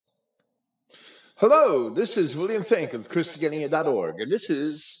Hello, this is William Fink of Christogenea.org, and this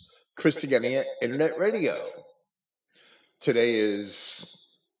is Christogenea Internet Radio. Today is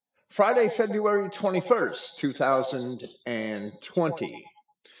Friday, February 21st, 2020.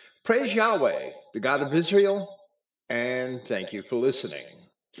 Praise Yahweh, the God of Israel, and thank you for listening.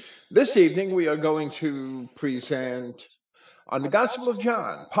 This evening we are going to present on the Gospel of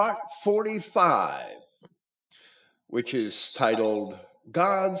John, part 45, which is titled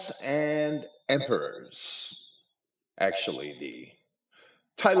Gods and Emperors. Actually, the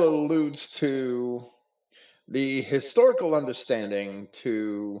title alludes to the historical understanding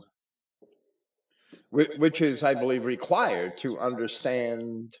which is, I believe, required to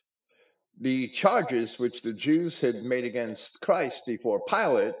understand the charges which the Jews had made against Christ before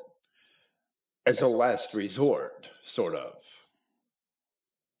Pilate as a last resort, sort of.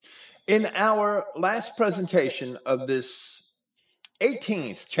 In our last presentation of this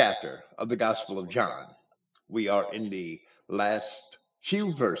 18th chapter of the Gospel of John, we are in the last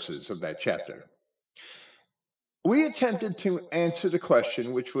few verses of that chapter. We attempted to answer the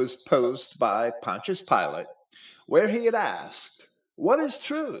question which was posed by Pontius Pilate, where he had asked, "What is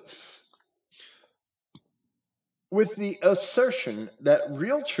truth?" with the assertion that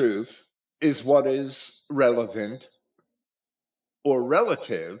real truth is what is relevant or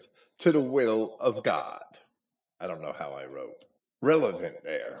relative to the will of God. I don't know how I wrote relevant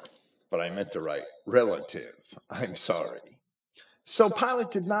there, but I meant to write relative. I'm sorry. So Pilate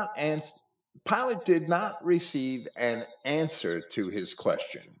did not receive an answer to his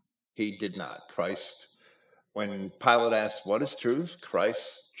question. He did not. When Pilate asked, "What is truth?"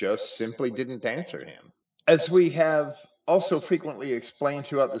 Christ just simply didn't answer him. As we have also frequently explained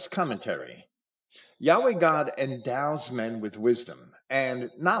throughout this commentary, Yahweh God endows men with wisdom and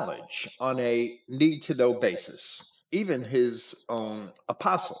knowledge on a need-to-know basis, even his own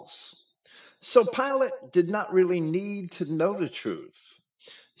apostles. So Pilate did not really need to know the truth,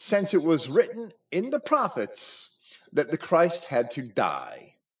 since it was written in the prophets that the Christ had to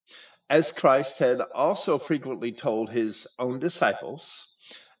die, as Christ had also frequently told his own disciples.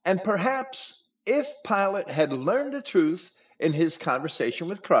 And perhaps if Pilate had learned the truth in his conversation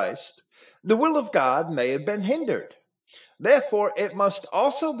with Christ, the will of God may have been hindered. Therefore, it must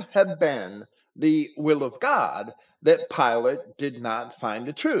also have been the will of God that Pilate did not find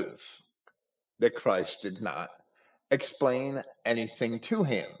the truth, that Christ did not explain anything to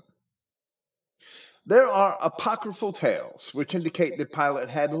him. There are apocryphal tales which indicate that Pilate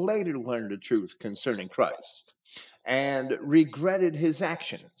had later learned the truth concerning Christ and regretted his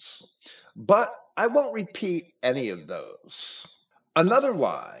actions, but I won't repeat any of those. Another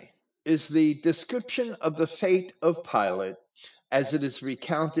why is the description of the fate of Pilate as it is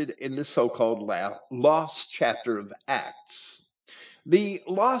recounted in the so-called lost chapter of Acts. The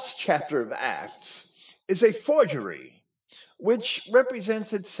lost chapter of Acts is a forgery which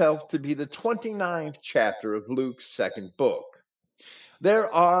represents itself to be the 29th chapter of Luke's second book. There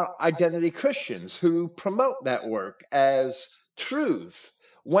are identity Christians who promote that work as truth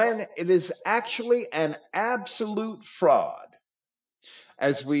when it is actually an absolute fraud.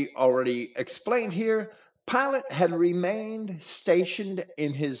 As we already explained here, Pilate had remained stationed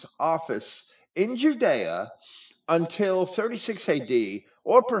in his office in Judea until 36 AD,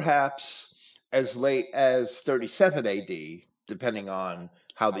 or perhaps as late as 37 AD, depending on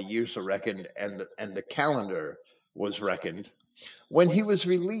how the years are reckoned and the calendar was reckoned, when he was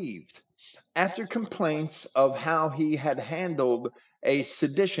relieved after complaints of how he had handled a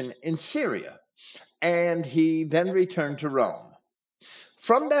sedition in Syria, and he then returned to Rome.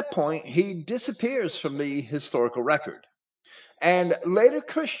 From that point, he disappears from the historical record, and later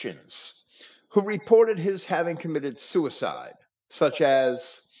Christians who reported his having committed suicide, such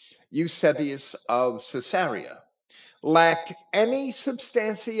as Eusebius of Caesarea, lacked any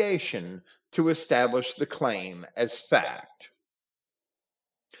substantiation to establish the claim as fact.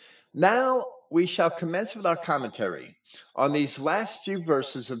 Now we shall commence with our commentary on these last few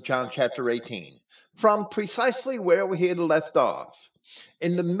verses of John chapter 18, from precisely where we had left off,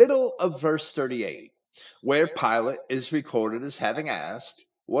 in the middle of verse 38, where Pilate is recorded as having asked,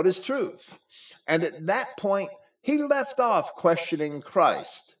 "What is truth?" And at that point, he left off questioning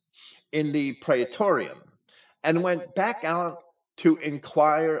Christ in the praetorium and went back out to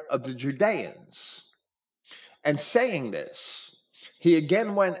inquire of the Judeans. And saying this, he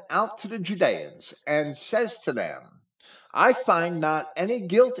again went out to the Judeans and says to them, "I find not any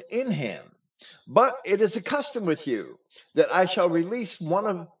guilt in him, but it is a custom with you that I shall release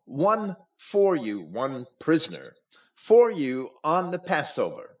one prisoner for you on the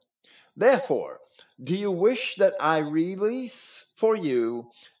Passover. Therefore, do you wish that I release for you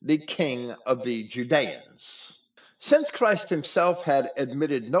the King of the Judeans. Since Christ himself had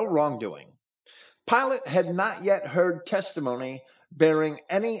admitted no wrongdoing, Pilate had not yet heard testimony bearing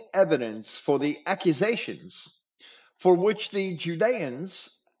any evidence for the accusations for which the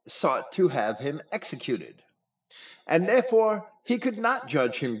Judeans sought to have him executed, and therefore he could not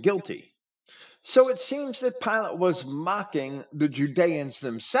judge him guilty. So it seems that Pilate was mocking the Judeans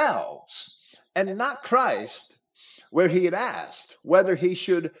themselves and not Christ, where he had asked whether he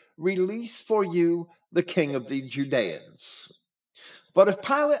should release for you the King of the Judeans. But if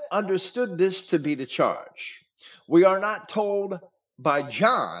Pilate understood this to be the charge, we are not told by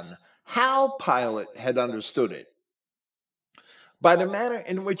John how Pilate had understood it. By the manner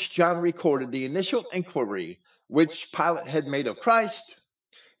in which John recorded the initial inquiry which Pilate had made of Christ,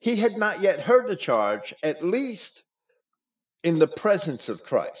 he had not yet heard the charge, at least in the presence of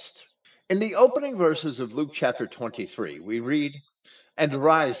Christ. In the opening verses of Luke chapter 23, we read, "And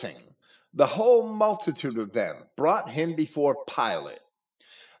rising, the whole multitude of them brought him before Pilate.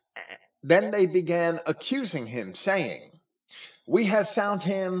 Then they began accusing him, saying, 'We have found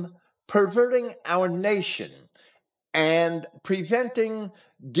him perverting our nation and preventing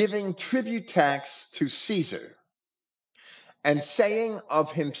giving tribute tax to Caesar, and saying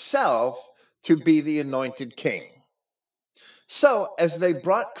of himself to be the anointed king.' So, as they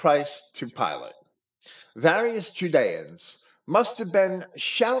brought Christ to Pilate, various Judeans must have been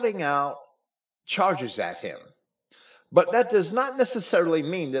shouting out charges at him. But that does not necessarily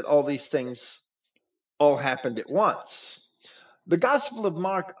mean that all these things all happened at once. The Gospel of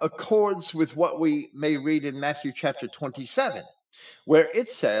Mark accords with what we may read in Matthew chapter 27, where it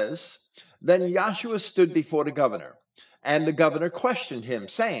says, 'Then Joshua stood before the governor, and the governor questioned him,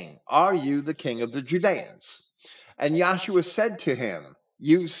 saying, Are you the king of the Judeans? And Joshua said to him,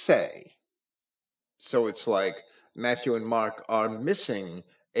 You say.'" So it's like Matthew and Mark are missing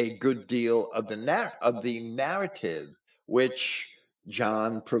a good deal of the narrative which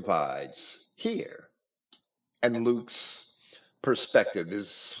John provides here. And Luke's perspective is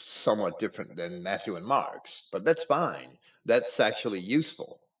somewhat different than Matthew and Mark's, but that's fine. That's actually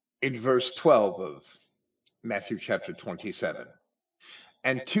useful. In verse 12 of Matthew chapter 27,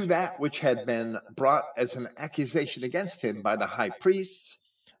 "And to that which had been brought as an accusation against him by the high priests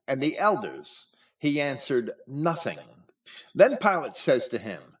and the elders, he answered nothing. Then Pilate says to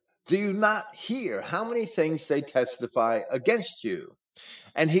him, Do you not hear how many things they testify against you?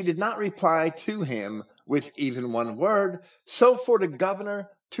 And he did not reply to him with even one word, so for the governor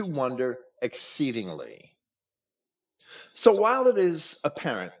to wonder exceedingly." So while it is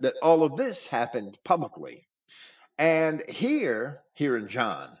apparent that all of this happened publicly, and here in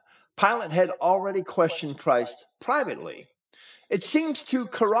John, Pilate had already questioned Christ privately, it seems to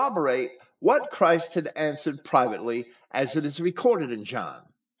corroborate what Christ had answered privately as it is recorded in John.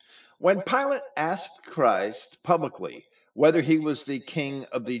 When Pilate asked Christ publicly whether he was the king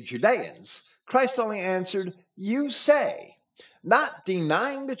of the Judeans, Christ only answered, "You say," not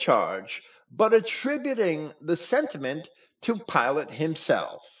denying the charge, but attributing the sentiment to Pilate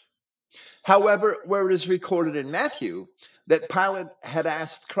himself. However, where it is recorded in Matthew that Pilate had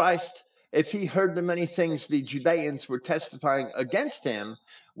asked Christ if he heard the many things the Judeans were testifying against him,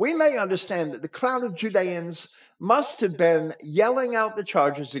 we may understand that the crowd of Judeans must have been yelling out the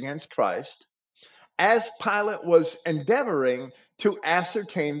charges against Christ as Pilate was endeavoring to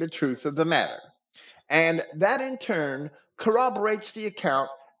ascertain the truth of the matter. And that in turn corroborates the account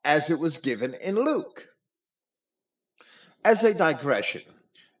as it was given in Luke. As a digression,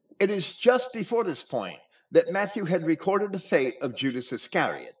 it is just before this point that Matthew had recorded the fate of Judas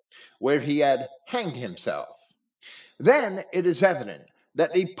Iscariot, where he had hanged himself. Then it is evident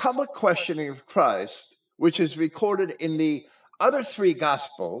that the public questioning of Christ, which is recorded in the other three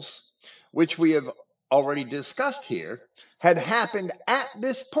Gospels, which we have already discussed here, had happened at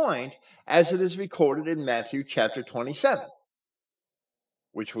this point as it is recorded in Matthew chapter 27,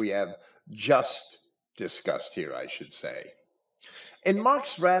 which we have just discussed here, I should say. In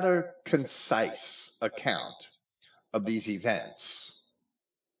Mark's rather concise account of these events,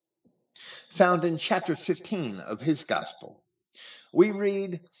 found in chapter 15 of his gospel, we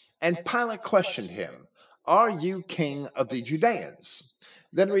read, "And Pilate questioned him, Are you king of the Judeans?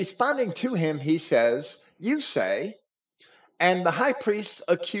 Then responding to him, he says, You say. And the high priest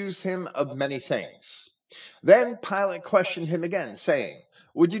accused him of many things. Then Pilate questioned him again, saying,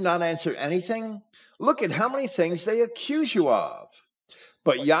 Would you not answer anything? Look at how many things they accuse you of."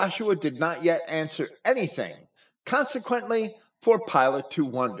 But Joshua did not yet answer anything, consequently for Pilate to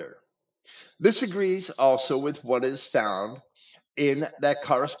wonder. This agrees also with what is found in that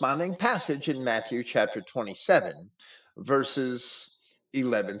corresponding passage in Matthew chapter 27, verses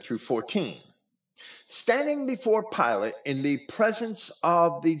 11 through 14. Standing before Pilate in the presence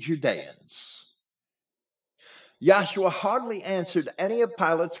of the Judeans, Yahshua hardly answered any of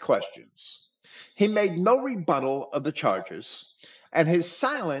Pilate's questions. He made no rebuttal of the charges, and his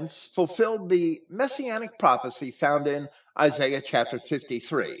silence fulfilled the messianic prophecy found in Isaiah chapter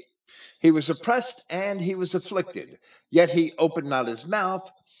 53. He was oppressed and he was afflicted, yet he opened not his mouth.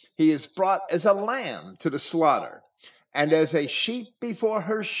 He is brought as a lamb to the slaughter, and as a sheep before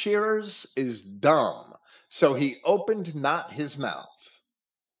her shearers is dumb, so he opened not his mouth.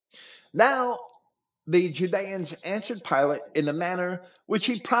 Now the Judeans answered Pilate in a manner which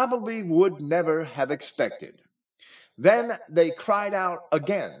he probably would never have expected. Then they cried out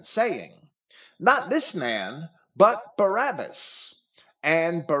again, saying, "Not this man, but Barabbas."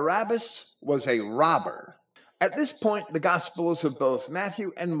 And Barabbas was a robber. At this point, the Gospels of both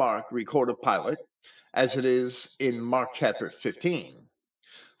Matthew and Mark record of Pilate, as it is in Mark chapter 15.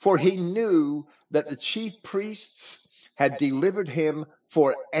 For he knew that the chief priests had delivered him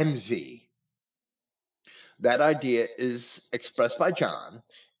for envy. That idea is expressed by John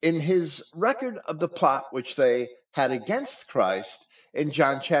in his record of the plot which they had against Christ in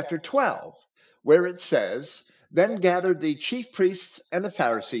John chapter 12, where it says, "Then gathered the chief priests and the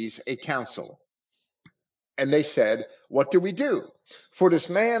Pharisees a council. And they said, 'What do we do? For this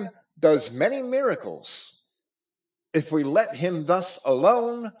man does many miracles. If we let him thus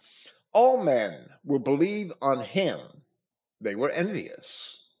alone, all men will believe on him.' They were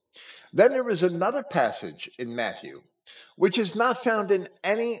envious." Then there is another passage in Matthew, which is not found in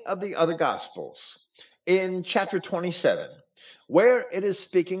any of the other Gospels, in chapter 27, where it is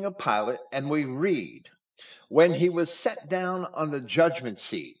speaking of Pilate, and we read, "When he was set down on the judgment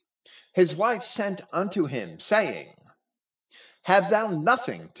seat, his wife sent unto him, saying, 'Have thou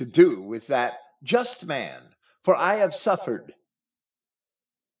nothing to do with that just man, for I have suffered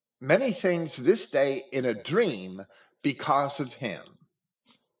many things this day in a dream because of him.'"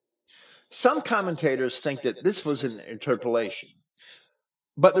 Some commentators think that this was an interpolation,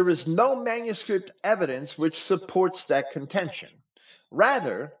 but there is no manuscript evidence which supports that contention.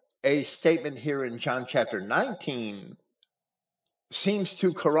 Rather, a statement here in John chapter 19 seems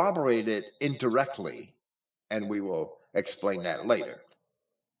to corroborate it indirectly, and we will explain that later.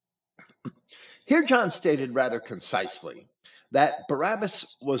 Here John stated rather concisely that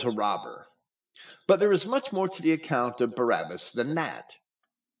Barabbas was a robber, but there is much more to the account of Barabbas than that,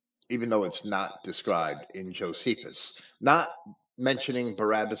 even though it's not described in Josephus, not mentioning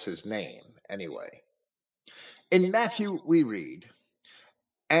Barabbas's name anyway. In Matthew, we read,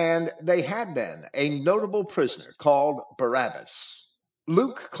 "And they had then a notable prisoner called Barabbas."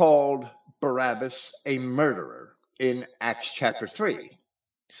 Luke called Barabbas a murderer in Acts chapter 3.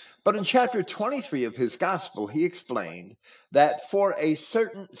 But in chapter 23 of his gospel, he explained that for a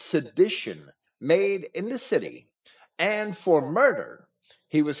certain sedition made in the city and for murder,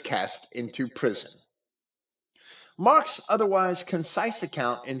 he was cast into prison. Mark's otherwise concise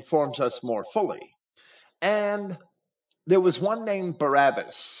account informs us more fully. "And there was one named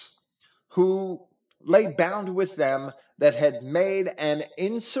Barabbas, who lay bound with them that had made an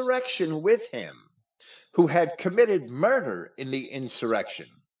insurrection with him, who had committed murder in the insurrection."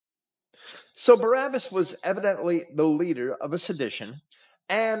 So Barabbas was evidently the leader of a sedition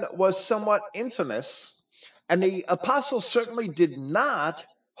and was somewhat infamous, and the apostles certainly did not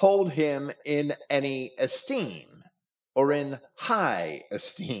hold him in any esteem or in high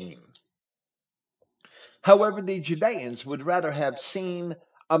esteem. However, the Judeans would rather have seen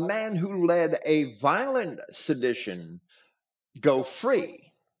a man who led a violent sedition go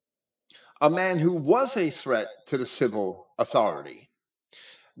free, a man who was a threat to the civil authority,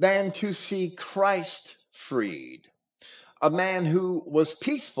 than to see Christ freed, a man who was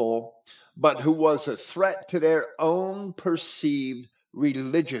peaceful, but who was a threat to their own perceived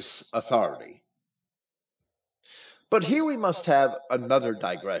religious authority. But here we must have another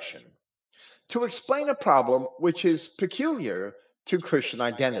digression to explain a problem which is peculiar to Christian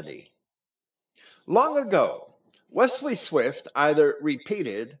identity. Long ago, Wesley Swift either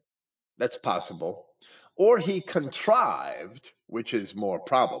repeated, that's possible, or he contrived, which is more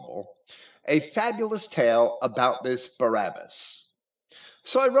probable, a fabulous tale about this Barabbas.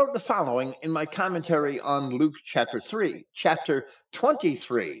 So I wrote the following in my commentary on Luke chapter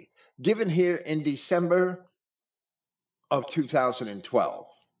 23, given here in December of 2012.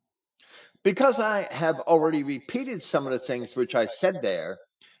 Because I have already repeated some of the things which I said there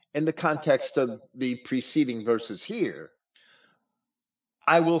in the context of the preceding verses here,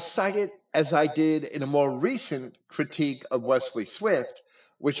 I will cite it as I did in a more recent critique of Wesley Swift,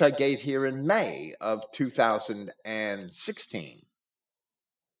 which I gave here in May of 2016.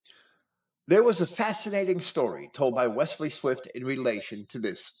 There was a fascinating story told by Wesley Swift in relation to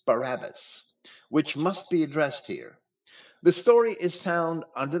this Barabbas, which must be addressed here. The story is found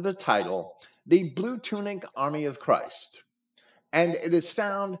under the title The Blue Tunic Army of Christ, and it is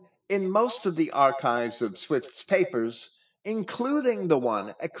found in most of the archives of Swift's papers, including the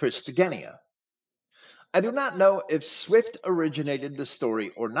one at Christogenea. I do not know if Swift originated the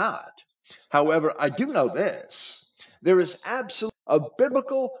story or not. However, I do know this. There is absolutely a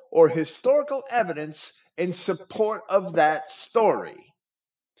biblical or historical evidence in support of that story.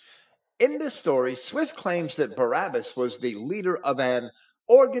 In this story, Swift claims that Barabbas was the leader of an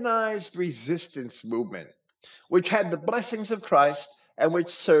organized resistance movement, which had the blessings of Christ and which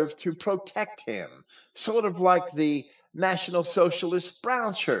served to protect him, sort of like the National Socialist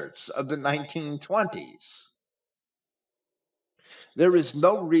brown shirts of the 1920s. There is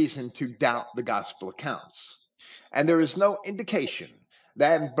no reason to doubt the gospel accounts, and there is no indication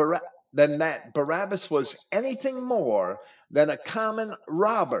that Barabbas was anything more than a common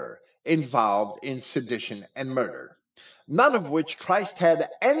robber involved in sedition and murder, none of which Christ had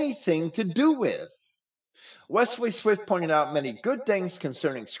anything to do with. Wesley Swift pointed out many good things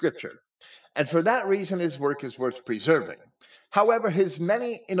concerning Scripture, and for that reason his work is worth preserving. However, his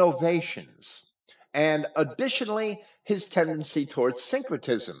many innovations, and additionally his tendency towards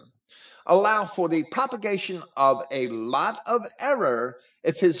syncretism, allow for the propagation of a lot of error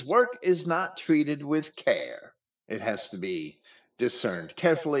if his work is not treated with care. It has to be discerned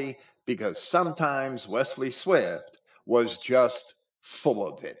carefully because sometimes Wesley Swift was just full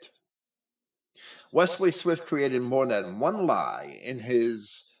of it. Wesley Swift created more than one lie in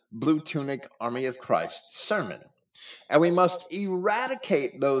his Blue Tunic Army of Christ sermon, and we must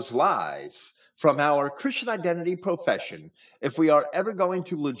eradicate those lies from our Christian identity profession if we are ever going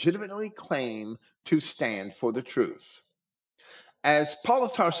to legitimately claim to stand for the truth. As Paul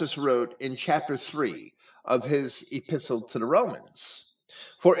of Tarsus wrote in chapter 3 of his epistle to the Romans,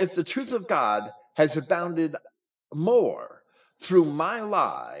 "For if the truth of God has abounded more through my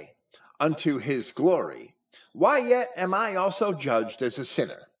lie unto his glory, why yet am I also judged as a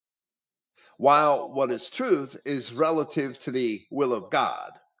sinner? While what is truth is relative to the will of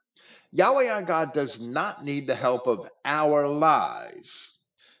God. Yahweh our God does not need the help of our lies."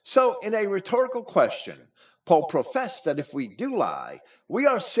 So, in a rhetorical question, Paul professed that if we do lie, we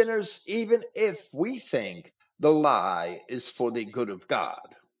are sinners even if we think the lie is for the good of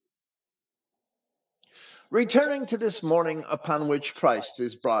God. Returning to this morning upon which Christ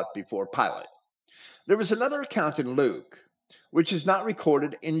is brought before Pilate, there is another account in Luke, which is not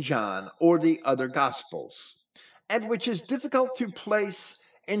recorded in John or the other Gospels, and which is difficult to place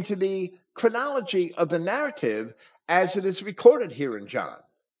into the chronology of the narrative as it is recorded here in John.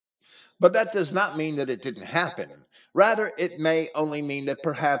 But that does not mean that it didn't happen. Rather, it may only mean that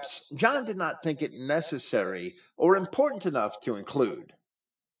perhaps John did not think it necessary or important enough to include.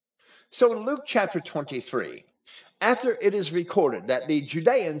 So in Luke chapter 23, after it is recorded that the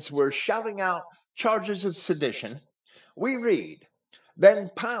Judeans were shouting out charges of sedition, we read, "Then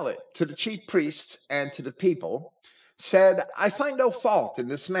Pilate, to the chief priests and to the people, said, I find no fault in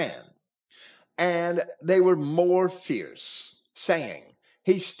this man. And they were more fierce, saying,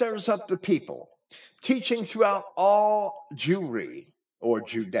 He stirs up the people, teaching throughout all Jewry, or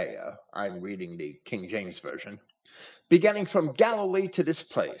Judea, I'm reading the King James Version, beginning from Galilee to this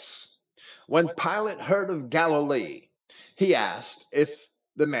place. When Pilate heard of Galilee, he asked if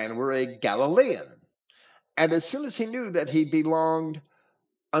the man were a Galilean. And as soon as he knew that he belonged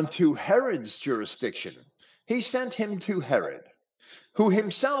unto Herod's jurisdiction, he sent him to Herod, who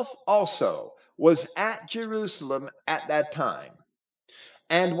himself also was at Jerusalem at that time.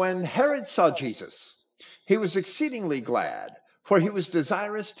 And when Herod saw Jesus, he was exceedingly glad, for he was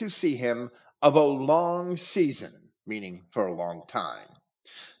desirous to see him of a long season, meaning for a long time,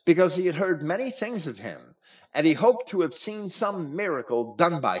 because he had heard many things of him, and he hoped to have seen some miracle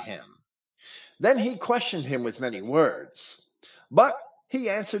done by him. Then he questioned him with many words, but he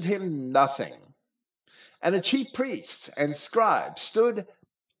answered him nothing. And the chief priests and scribes stood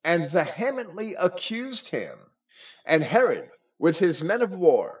and vehemently accused him. And Herod, with his men of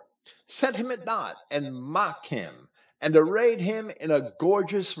war, set him at naught and mocked him, and arrayed him in a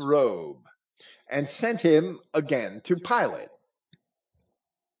gorgeous robe, and sent him again to Pilate.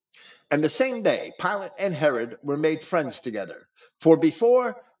 And the same day, Pilate and Herod were made friends together, for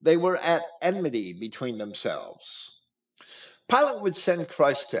before they were at enmity between themselves. Pilate would send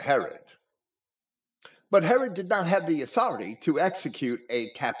Christ to Herod, but Herod did not have the authority to execute a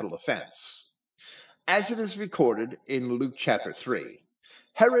capital offense. As it is recorded in Luke chapter 3,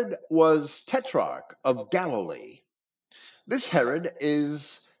 Herod was tetrarch of Galilee. This Herod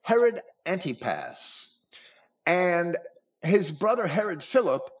is Herod Antipas, and his brother Herod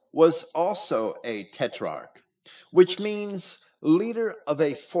Philip was also a tetrarch, which means leader of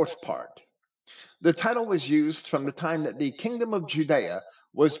a fourth part. The title was used from the time that the kingdom of Judea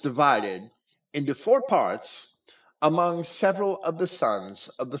was divided into four parts among several of the sons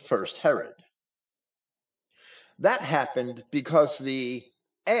of the first Herod. That happened because the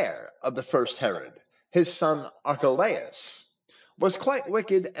heir of the first Herod, his son Archelaus, was quite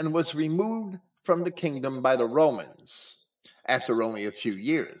wicked and was removed from the kingdom by the Romans after only a few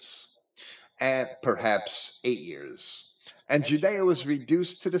years, and perhaps 8 years, and Judea was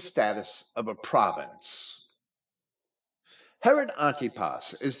reduced to the status of a province. Herod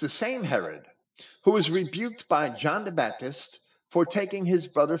Antipas is the same Herod who was rebuked by John the Baptist for taking his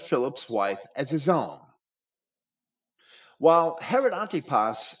brother Philip's wife as his own. While Herod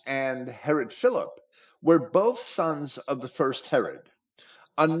Antipas and Herod Philip were both sons of the first Herod,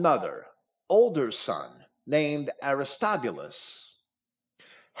 another, older son named Aristobulus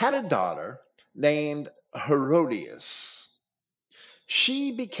had a daughter named Herodias.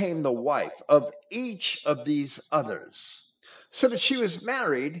 She became the wife of each of these others, so that she was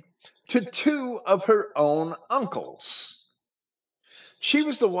married to two of her own uncles. She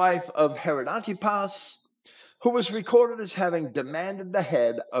was the wife of Herod Antipas, who was recorded as having demanded the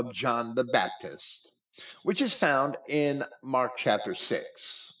head of John the Baptist, which is found in Mark chapter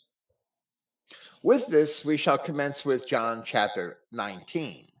 6. With this, we shall commence with John chapter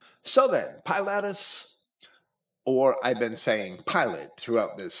 19. So then, Pilatus, or I've been saying Pilate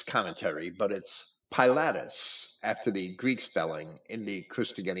throughout this commentary, but it's Pilatus after the Greek spelling in the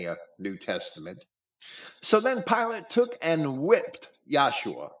Christogenea New Testament. So then Pilate took and whipped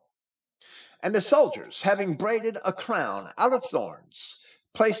Yeshua. And the soldiers, having braided a crown out of thorns,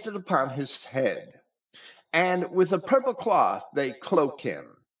 placed it upon his head. And with a purple cloth they cloaked him.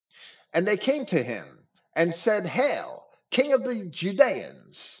 And they came to him and said, Hail, King of the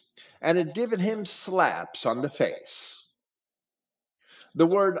Judeans, and had given him slaps on the face. The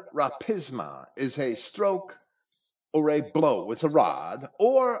word rapisma is a stroke or a blow with a rod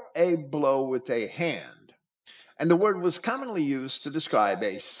or a blow with a hand. And the word was commonly used to describe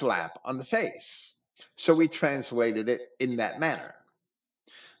a slap on the face. So we translated it in that manner.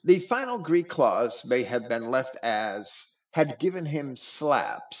 The final Greek clause may have been left as had given him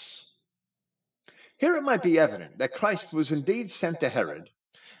slaps. Here it might be evident that Christ was indeed sent to Herod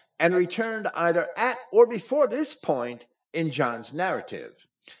and returned either at or before this point in John's narrative,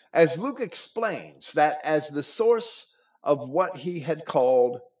 as Luke explains that as the source of what he had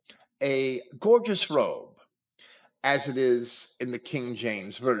called a gorgeous robe, as it is in the King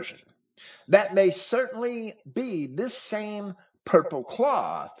James Version. That may certainly be this same purple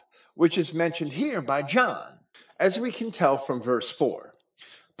cloth which is mentioned here by John, as we can tell from verse 4.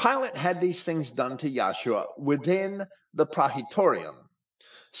 Pilate had these things done to Yeshua within the praetorium,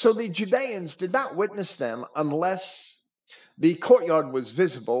 so the Judeans did not witness them unless the courtyard was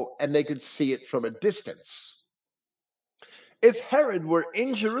visible and they could see it from a distance. If Herod were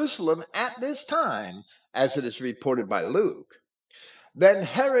in Jerusalem at this time, as it is reported by Luke, then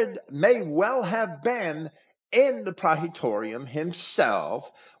Herod may well have been in the praetorium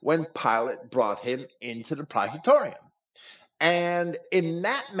himself when Pilate brought him into the praetorium. And in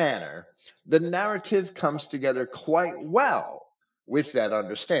that manner, the narrative comes together quite well with that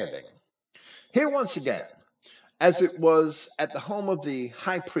understanding. Here once again, as it was at the home of the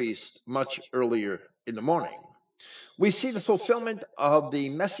high priest much earlier in the morning, we see the fulfillment of the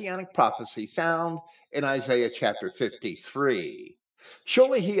messianic prophecy found in Isaiah chapter 53.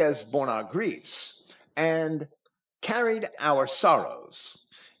 Surely he has borne our griefs and carried our sorrows.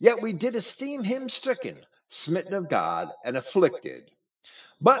 Yet we did esteem him stricken, smitten of God, and afflicted.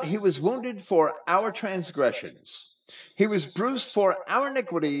 But he was wounded for our transgressions. He was bruised for our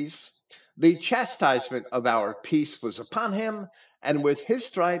iniquities. The chastisement of our peace was upon him, and with his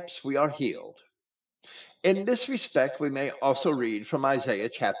stripes we are healed. In this respect, we may also read from Isaiah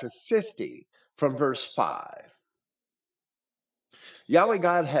chapter 50, from verse 5. Yahweh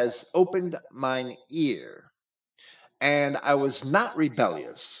God has opened mine ear, and I was not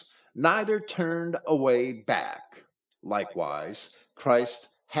rebellious, neither turned away back. Likewise, Christ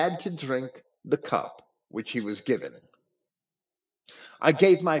had to drink the cup which he was given. I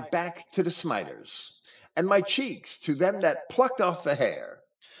gave my back to the smiters, and my cheeks to them that plucked off the hair.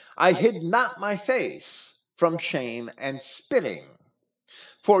 I hid not my face from shame and spitting.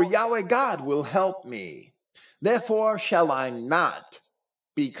 For Yahweh God will help me. Therefore shall I not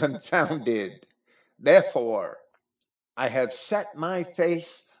be confounded. Therefore I have set my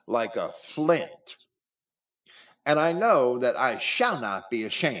face like a flint, and I know that I shall not be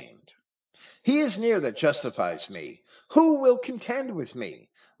ashamed. He is near that justifies me. Who will contend with me?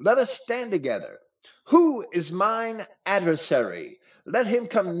 Let us stand together. Who is mine adversary? Let him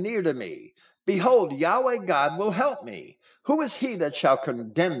come near to me. Behold, Yahweh God will help me. Who is he that shall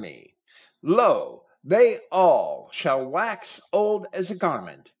condemn me? Lo, they all shall wax old as a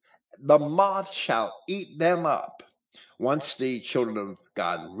garment. The moth shall eat them up. Once the children of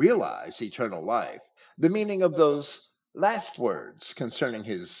God realize eternal life, the meaning of those last words concerning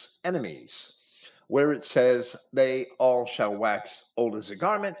his enemies, where it says, they all shall wax old as a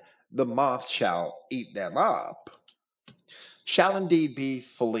garment, the moth shall eat them up, shall indeed be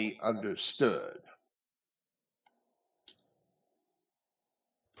fully understood.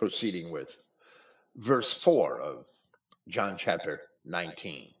 Proceeding with verse 4 of John chapter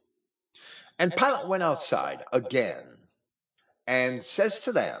 19. And Pilate went outside again and says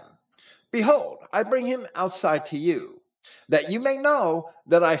to them, behold, I bring him outside to you, that you may know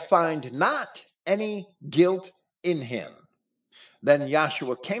that I find not any guilt in him. Then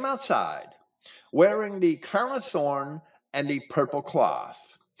Yahshua came outside, wearing the crown of thorn and the purple cloth.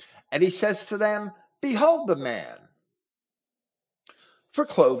 And he says to them, behold the man. For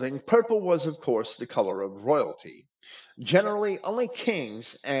clothing, purple was, of course, the color of royalty. Generally, only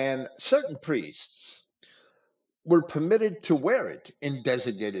kings and certain priests were permitted to wear it in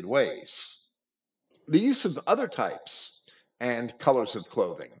designated ways. The use of other types and colors of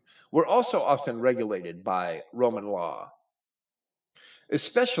clothing were also often regulated by Roman law,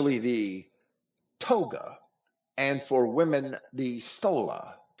 especially the toga, and for women, the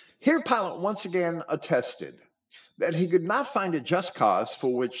stola. Here Pilate once again attested that he could not find a just cause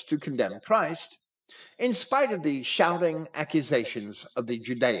for which to condemn Christ, in spite of the shouting accusations of the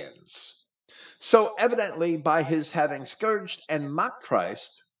Judeans. So evidently, by his having scourged and mocked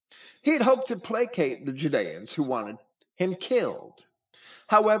Christ, he had hoped to placate the Judeans who wanted him killed.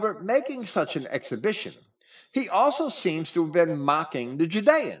 However, making such an exhibition, he also seems to have been mocking the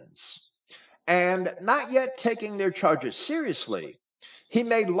Judeans, and not yet taking their charges seriously, he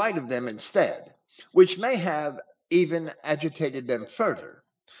made light of them instead, which may have even agitated them further.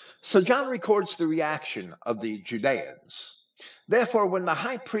 So John records the reaction of the Judeans. Therefore, when the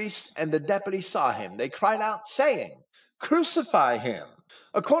high priest and the deputy saw him, they cried out, saying, crucify him.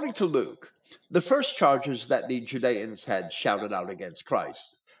 According to Luke, the first charges that the Judeans had shouted out against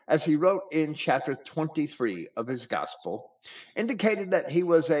Christ, as he wrote in chapter 23 of his gospel, indicated that he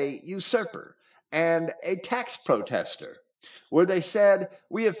was a usurper and a tax protester, where they said,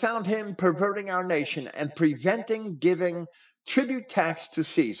 we have found him perverting our nation and preventing giving tribute tax to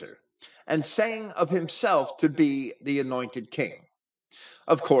Caesar, and saying of himself to be the anointed king.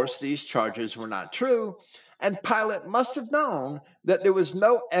 Of course, these charges were not true, and Pilate must have known that there was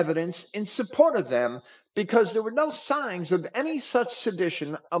no evidence in support of them, because there were no signs of any such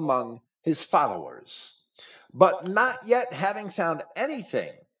sedition among his followers. But not yet having found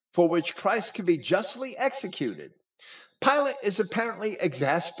anything for which Christ could be justly executed, Pilate is apparently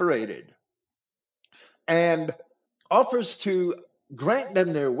exasperated and offers to grant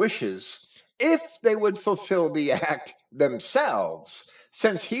them their wishes if they would fulfill the act themselves,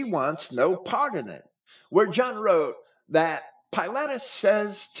 since he wants no part in it. Where John wrote that Pilatus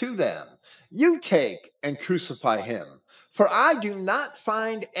says to them, you take and crucify him, for I do not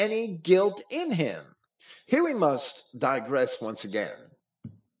find any guilt in him. Here we must digress once again.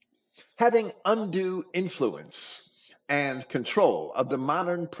 Having undue influence and control of the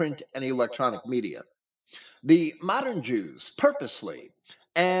modern print and electronic media, the modern Jews purposely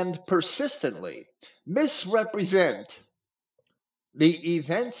and persistently misrepresent the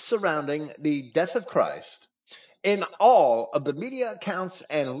events surrounding the death of Christ in all of the media accounts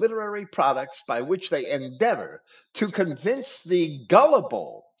and literary products by which they endeavor to convince the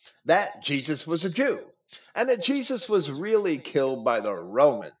gullible that Jesus was a Jew and that Jesus was really killed by the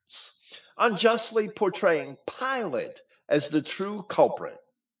Romans, unjustly portraying Pilate as the true culprit.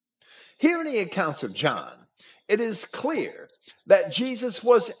 Here in the accounts of John, it is clear that Jesus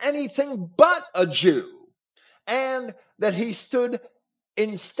was anything but a Jew, and that he stood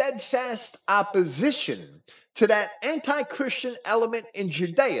in steadfast opposition to that anti-Christian element in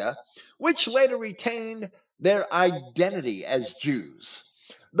Judea, which later retained their identity as Jews,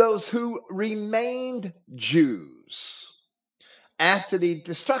 those who remained Jews after the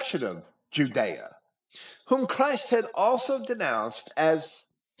destruction of Judea, whom Christ had also denounced as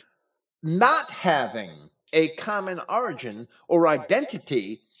not having a common origin or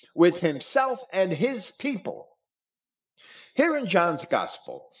identity with himself and his people. Here in John's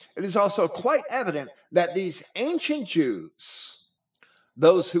Gospel, it is also quite evident that these ancient Jews,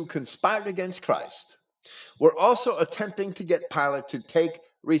 those who conspired against Christ, were also attempting to get Pilate to take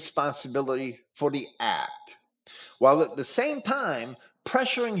responsibility for the act, while at the same time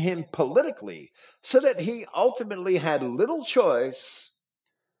pressuring him politically so that he ultimately had little choice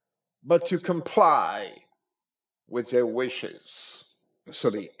but to comply with their wishes.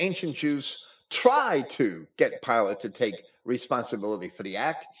 So the ancient Jews tried to get Pilate to take responsibility for the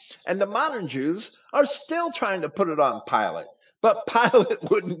act, and the modern Jews are still trying to put it on Pilate. But Pilate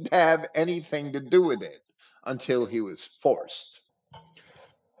wouldn't have anything to do with it until he was forced.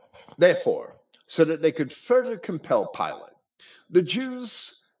 Therefore, so that they could further compel Pilate, the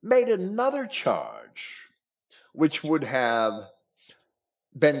Jews made another charge, which would have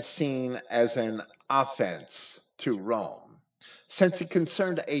been seen as an offense to Rome, since it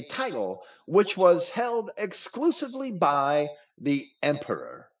concerned a title which was held exclusively by the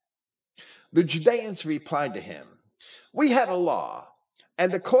emperor. The Judeans replied to him, "We had a law,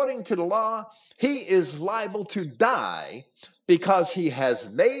 and according to the law, he is liable to die because he has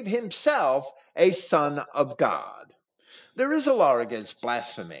made himself a son of God. There is a law against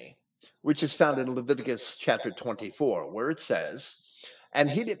blasphemy, which is found in Leviticus chapter 24, where it says, 'And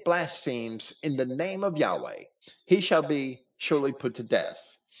he that blasphemes in the name of Yahweh, he shall be surely put to death.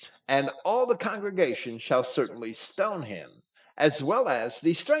 And all the congregation shall certainly stone him, as well as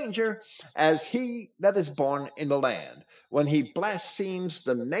the stranger, as he that is born in the land. When he blasphemes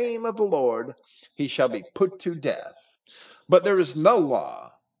the name of the Lord, he shall be put to death.' But there is no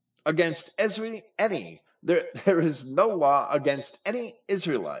law against there is no law against any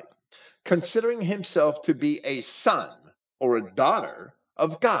Israelite considering himself to be a son or a daughter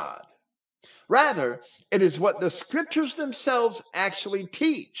of God. Rather, it is what the scriptures themselves actually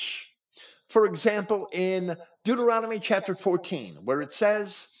teach. For example, in Deuteronomy chapter 14, where it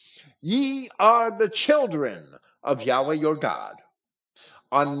says, 'Ye are the children of Yahweh your God.'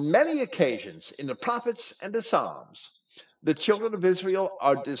 On many occasions in the prophets and the Psalms, the children of Israel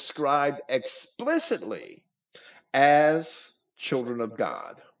are described explicitly as children of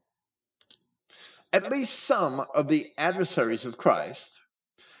God. At least some of the adversaries of Christ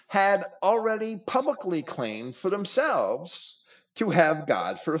had already publicly claimed for themselves to have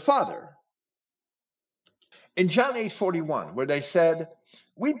God for a father. In John 8:41, where they said,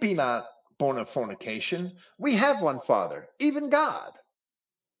 'We be not born of fornication, we have one Father, even God.'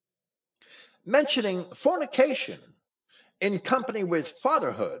 Mentioning fornication in company with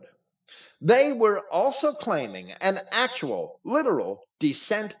fatherhood, they were also claiming an actual, literal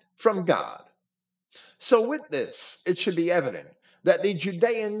descent from God. So, with this, it should be evident that the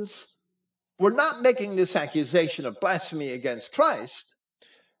Judeans were not making this accusation of blasphemy against Christ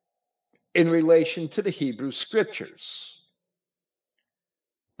in relation to the Hebrew scriptures,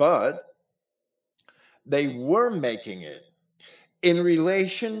 but they were making it in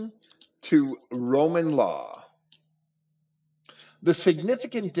relation to Roman law. The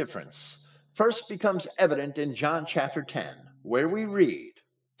significant difference first becomes evident in John chapter 10, where we read,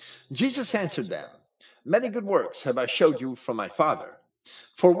 'Jesus answered them, Many good works have I showed you from my Father.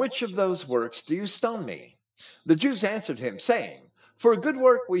 For which of those works do you stone me?' The Jews answered him, saying, 'For a good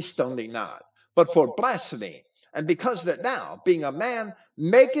work we stone thee not, but for blasphemy, and because that thou, being a man,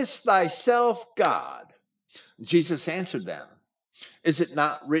 makest thyself God.' Jesus answered them, 'Is it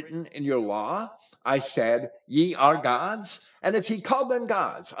not written in your law, I said, Ye are gods? And if he called them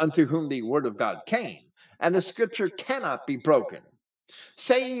gods, unto whom the word of God came, and the scripture cannot be broken.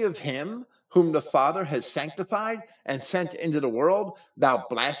 Say ye of him whom the Father has sanctified and sent into the world, Thou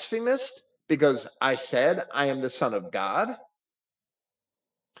blasphemest, because I said, I am the Son of God?'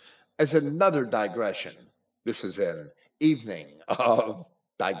 As another digression, this is an evening of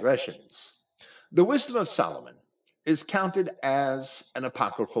digressions. The Wisdom of Solomon is counted as an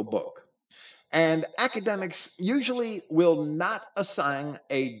apocryphal book, and academics usually will not assign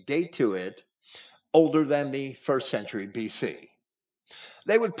a date to it older than the first century BC.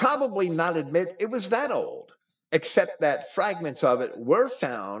 They would probably not admit it was that old, except that fragments of it were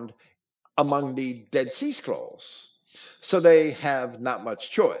found among the Dead Sea Scrolls, so they have not much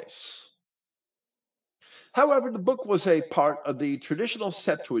choice. However, the book was a part of the traditional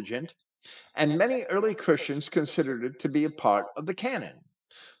Septuagint, and many early Christians considered it to be a part of the canon.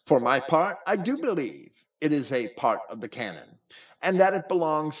 For my part, I do believe it is a part of the canon, and that it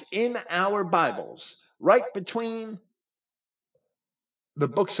belongs in our Bibles, right between the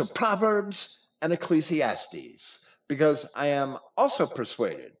books of Proverbs and Ecclesiastes, because I am also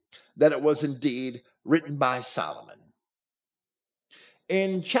persuaded that it was indeed written by Solomon.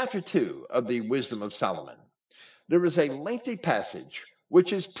 In chapter 2 of the Wisdom of Solomon, there is a lengthy passage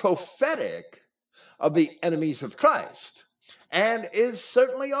which is prophetic of the enemies of Christ, and is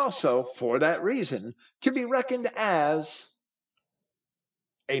certainly also, for that reason, to be reckoned as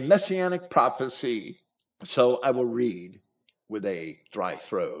a messianic prophecy. So I will read with a dry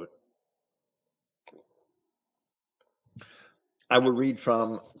throat. I will read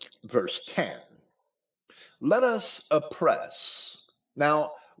from verse 10. Let us oppress.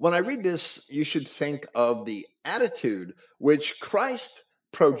 Now, when I read this, you should think of the attitude which Christ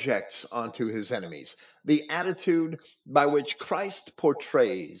projects onto his enemies, the attitude by which Christ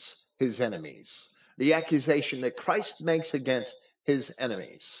portrays his enemies, the accusation that Christ makes against his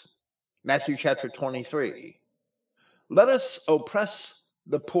enemies. Matthew chapter 23. Let us oppress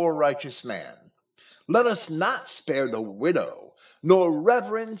the poor righteous man. Let us not spare the widow, nor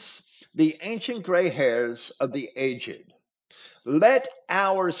reverence the ancient gray hairs of the aged. Let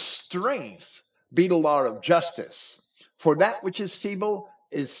our strength be the law of justice, for that which is feeble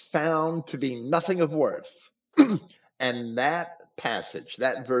is found to be nothing of worth. And that passage,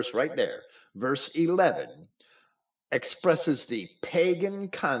 that verse right there, verse 11, expresses the pagan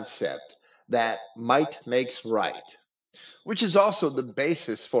concept that might makes right, which is also the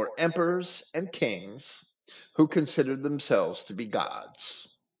basis for emperors and kings who considered themselves to be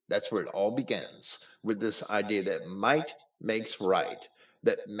gods. That's where it all begins, with this idea that might makes right,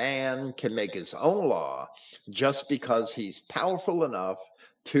 that man can make his own law just because he's powerful enough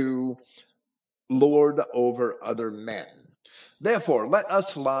to lord over other men. Therefore, let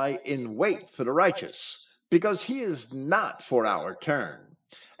us lie in wait for the righteous, because he is not for our turn,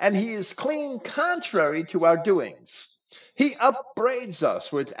 and he is clean contrary to our doings. He upbraids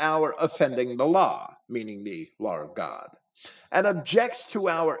us with our offending the law, meaning the law of God, and objects to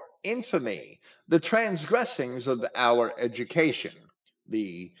our infamy, the transgressings of our education,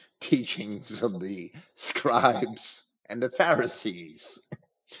 the teachings of the scribes and the Pharisees.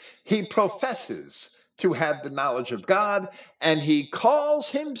 He professes to have the knowledge of God, and he calls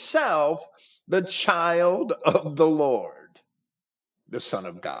himself the child of the Lord, the Son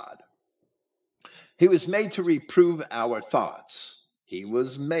of God. He was made to reprove our thoughts. He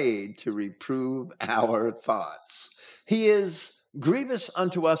was made to reprove our thoughts. He is grievous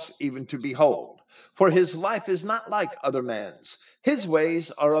unto us even to behold, for his life is not like other men's. His ways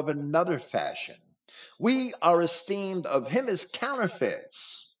are of another fashion. We are esteemed of him as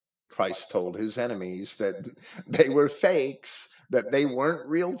counterfeits. Christ told his enemies that they were fakes, that they weren't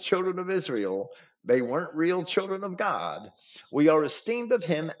real children of Israel, they weren't real children of God. We are esteemed of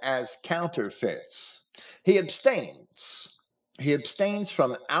him as counterfeits. He abstains. He abstains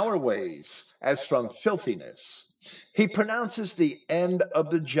from our ways as from filthiness. He pronounces the end of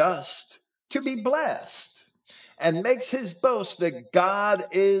the just to be blessed, and makes his boast that God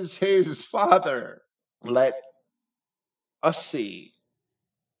is his Father. Let us see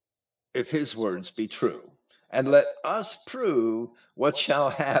if his words be true, and let us prove what shall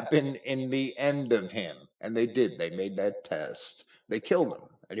happen in the end of him. And they did. They made that test. They killed him,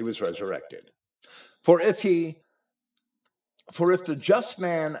 and he was resurrected. For if the just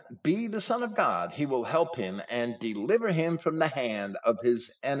man be the Son of God, he will help him and deliver him from the hand of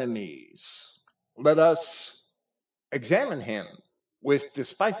his enemies. Let us examine him with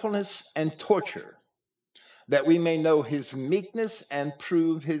despitefulness and torture, that we may know his meekness and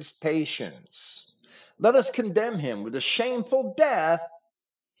prove his patience. Let us condemn him with a shameful death.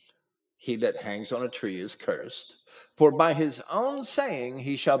 He that hangs on a tree is cursed, for by his own saying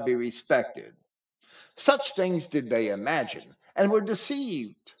he shall be respected. Such things did they imagine, and were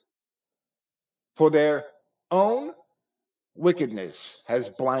deceived. For their own wickedness has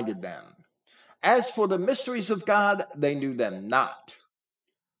blinded them. As for the mysteries of God, they knew them not,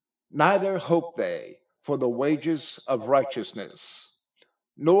 neither hoped they for the wages of righteousness,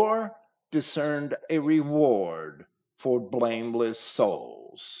 nor discerned a reward for blameless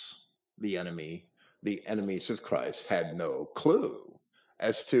souls. The enemies of Christ, had no clue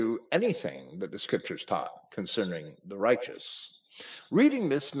as to anything that the scriptures taught concerning the righteous. Reading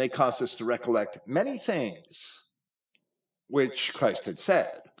this may cause us to recollect many things which Christ had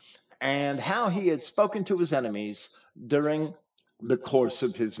said, and how he had spoken to his enemies during the course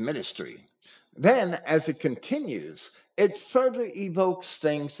of his ministry. Then, as it continues, it further evokes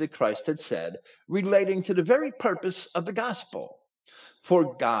things that Christ had said relating to the very purpose of the gospel.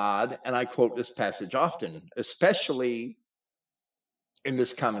 For God, and I quote this passage often, especially in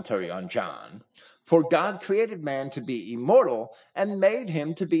this commentary on John, for God created man to be immortal and made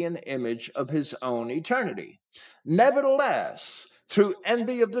him to be an image of his own eternity. Nevertheless, through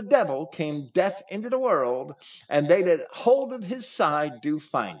envy of the devil came death into the world, and they that hold of his side do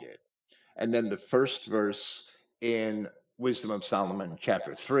find it. And then the first verse in Wisdom of Solomon,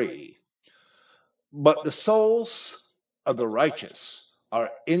 chapter 3. But the souls of the righteous are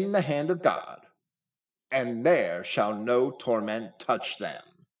in the hand of God, and there shall no torment touch them.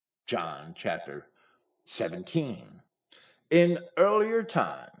 John chapter 17. In earlier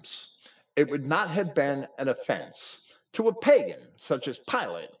times, it would not have been an offense to a pagan such as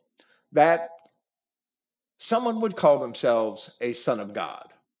Pilate that someone would call themselves a son of God.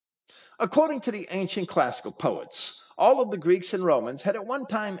 According to the ancient classical poets, all of the Greeks and Romans had at one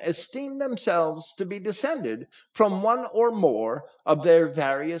time esteemed themselves to be descended from one or more of their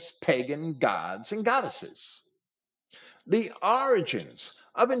various pagan gods and goddesses. The origins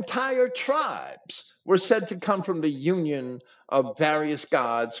of entire tribes were said to come from the union of various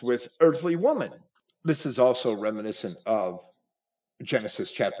gods with earthly women. This is also reminiscent of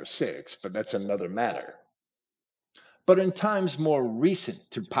Genesis chapter 6, but that's another matter. But in times more recent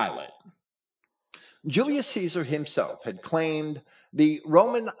to Pilate, Julius Caesar himself had claimed the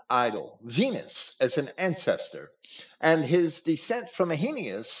Roman idol Venus as an ancestor, and his descent from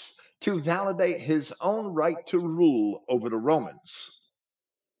Aeneas to validate his own right to rule over the Romans.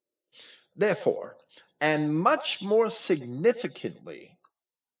 Therefore, and much more significantly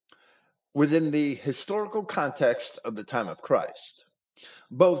within the historical context of the time of Christ,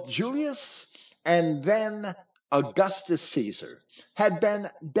 both Julius and then Augustus Caesar had been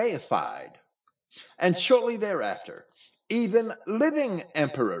deified, and shortly thereafter, even living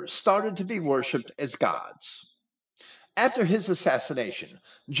emperors started to be worshipped as gods. After his assassination,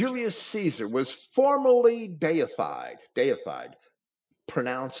 Julius Caesar was formally deified,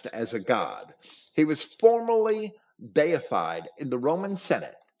 pronounced as a god. He was formally deified in the Roman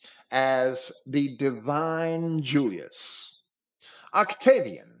Senate as the divine Julius.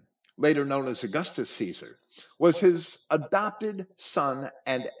 Octavian, later known as Augustus Caesar, was his adopted son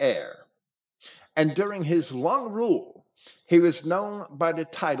and heir. And during his long rule, he was known by the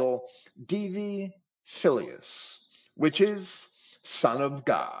title Divi Filius, which is Son of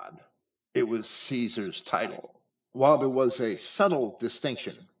God. It was Caesar's title. While there was a subtle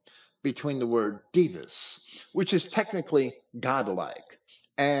distinction between the word divus, which is technically godlike,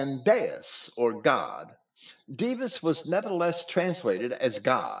 and deus, or God, divus was nevertheless translated as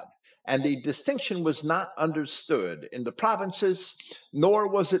God, and the distinction was not understood in the provinces, nor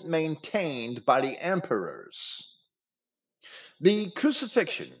was it maintained by the emperors. The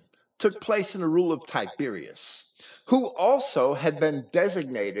crucifixion took place in the rule of Tiberius, who also had been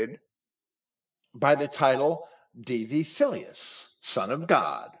designated by the title Divi Filius, Son of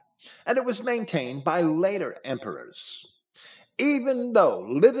God, and it was maintained by later emperors. Even though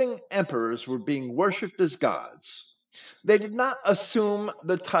living emperors were being worshipped as gods, they did not assume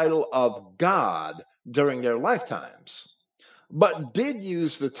the title of God during their lifetimes, but did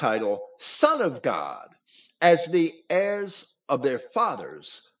use the title Son of God as the heirs of their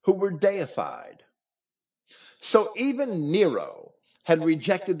fathers who were deified. So even Nero had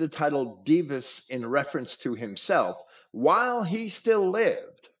rejected the title Divus in reference to himself while he still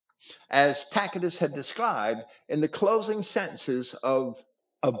lived, as Tacitus had described in the closing sentences of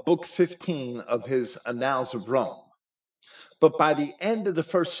Book 15 of his Annals of Rome. But by the end of the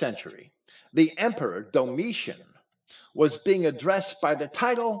first century, the emperor Domitian was being addressed by the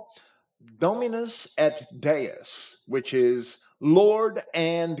title Dominus et Deus, which is Lord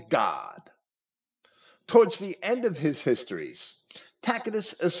and God. Towards the end of his histories,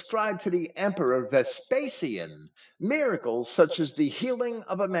 Tacitus ascribed to the emperor Vespasian miracles such as the healing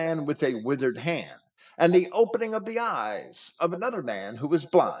of a man with a withered hand and the opening of the eyes of another man who was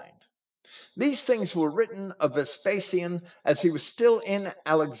blind. These things were written of Vespasian as he was still in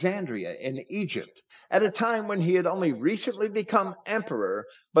Alexandria in Egypt, at a time when he had only recently become emperor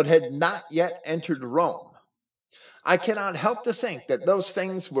but had not yet entered Rome. I cannot help to think that those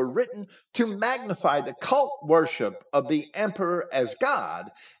things were written to magnify the cult worship of the emperor as God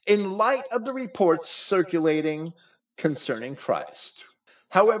in light of the reports circulating concerning Christ.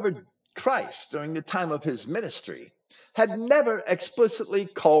 However, Christ, during the time of his ministry, had never explicitly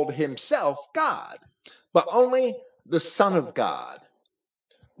called himself God, but only the Son of God,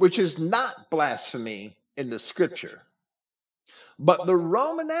 which is not blasphemy in the scripture. But the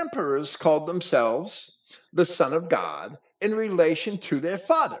Roman emperors called themselves the Son of God in relation to their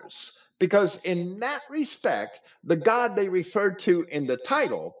fathers, because in that respect, the God they referred to in the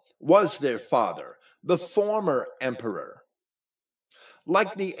title was their father, the former emperor.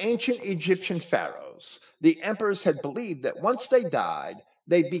 Like the ancient Egyptian pharaohs, the emperors had believed that once they died,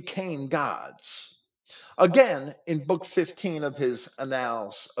 they became gods. Again, in Book 15 of his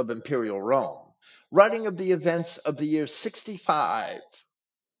Annals of Imperial Rome, writing of the events of the year 65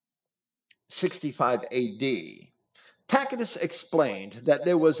 AD, Tacitus explained that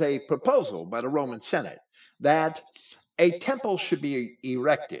there was a proposal by the Roman Senate that a temple should be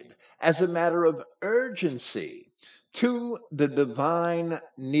erected as a matter of urgency to the divine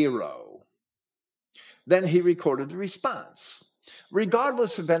Nero. Then he recorded the response,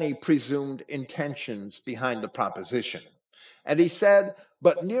 regardless of any presumed intentions behind the proposition. And he said,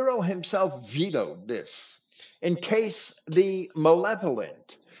 but Nero himself vetoed this in case the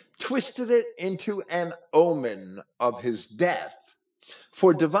malevolent twisted it into an omen of his death.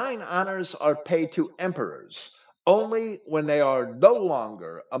 For divine honors are paid to emperors only when they are no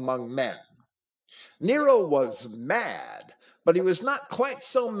longer among men. Nero was mad, but he was not quite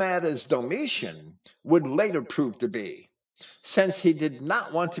so mad as Domitian would later prove to be, since he did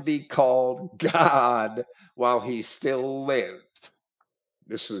not want to be called God while he still lived.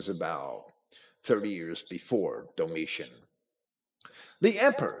 This was about 30 years before Domitian. The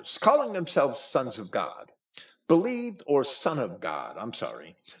emperors, calling themselves sons of God, believed that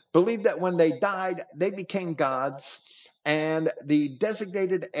when they died, they became gods, and the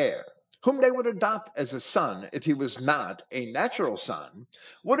designated heir, whom they would adopt as a son if he was not a natural son,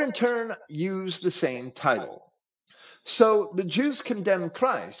 would in turn use the same title. So the Jews condemned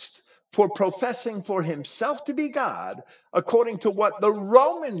Christ for professing for himself to be God according to what the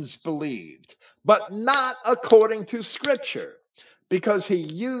Romans believed, but not according to Scripture, because he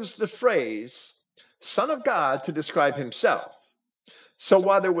used the phrase Son of God to describe himself. So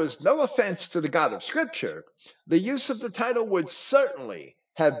while there was no offense to the God of Scripture, the use of the title would certainly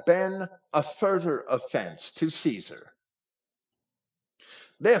have been a further offense to Caesar.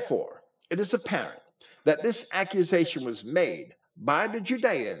 Therefore, it is apparent that this accusation was made by the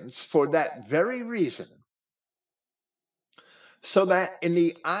Judeans for that very reason, so that in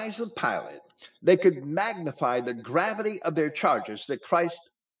the eyes of Pilate, they could magnify the gravity of their charges that Christ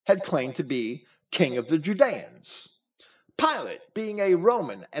had claimed to be King of the Judeans. Pilate, being a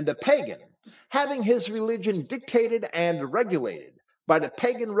Roman and a pagan, having his religion dictated and regulated by the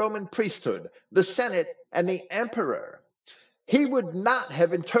pagan Roman priesthood, the Senate, and the emperor, he would not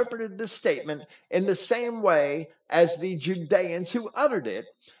have interpreted this statement in the same way as the Judeans who uttered it,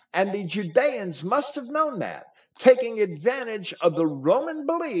 and the Judeans must have known that, taking advantage of the Roman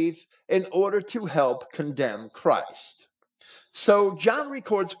belief in order to help condemn Christ. So John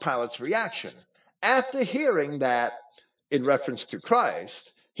records Pilate's reaction after hearing that, in reference to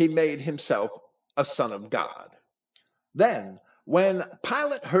Christ, he made himself a son of God. Then, when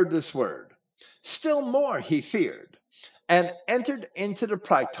Pilate heard this word, still more he feared, and entered into the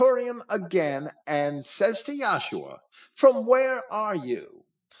praetorium again and says to Joshua, from where are you?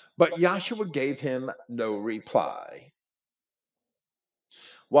 But Joshua gave him no reply.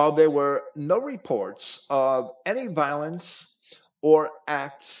 While there were no reports of any violence or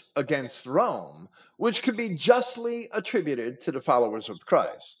acts against Rome, which could be justly attributed to the followers of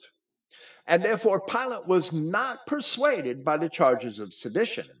Christ. And therefore Pilate was not persuaded by the charges of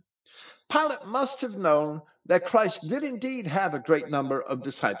sedition. Pilate must have known that Christ did indeed have a great number of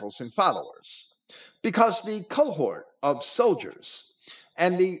disciples and followers, because the cohort of soldiers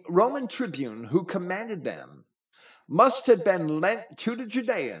and the Roman tribune who commanded them must have been lent to the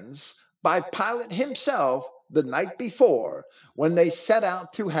Judeans by Pilate himself the night before when they set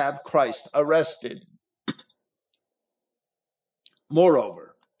out to have Christ arrested.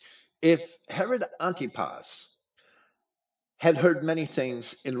 Moreover, if Herod Antipas had heard many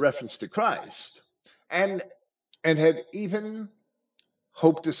things in reference to Christ and had even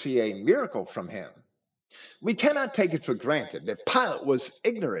hoped to see a miracle from him, we cannot take it for granted that Pilate was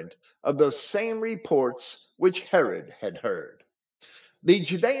ignorant of those same reports which Herod had heard. The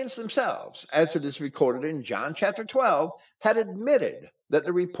Judeans themselves, as it is recorded in John chapter 12, had admitted that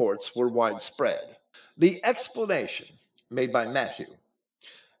the reports were widespread. The explanation made by Matthew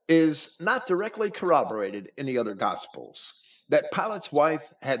is not directly corroborated in the other Gospels, that Pilate's wife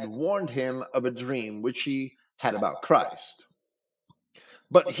had warned him of a dream which she had about Christ.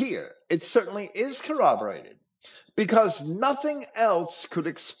 But here, it certainly is corroborated, because nothing else could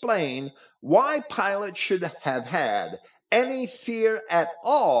explain why Pilate should have had any fear at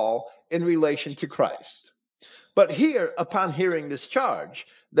all in relation to Christ. But here, upon hearing this charge,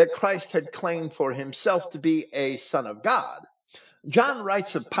 that Christ had claimed for himself to be a son of God, John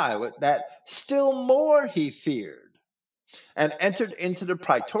writes of Pilate that still more he feared, and entered into the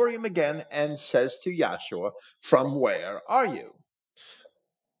praetorium again and says to Joshua, from where are you?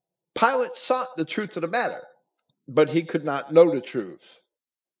 Pilate sought the truth of the matter, but he could not know the truth.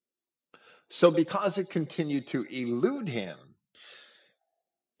 So because it continued to elude him,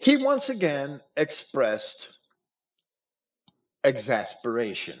 he once again expressed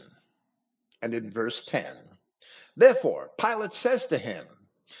exasperation. And in verse 10, Therefore, Pilate says to him,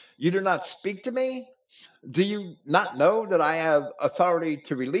 "You do not speak to me? Do you not know that I have authority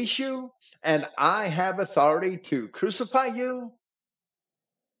to release you and I have authority to crucify you?"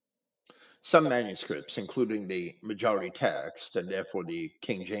 Some manuscripts, including the majority text and therefore the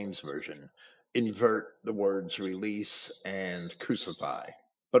King James Version, invert the words release and crucify,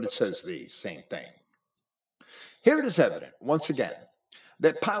 but it says the same thing. Here it is evident, once again,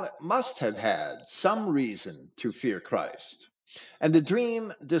 that Pilate must have had some reason to fear Christ. And the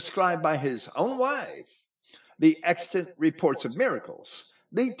dream described by his own wife, the extant reports of miracles,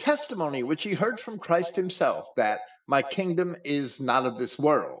 the testimony which he heard from Christ himself that my kingdom is not of this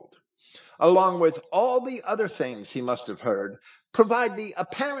world, along with all the other things he must have heard, provide the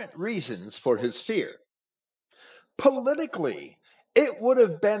apparent reasons for his fear. Politically, it would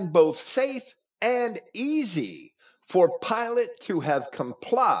have been both safe and easy for Pilate to have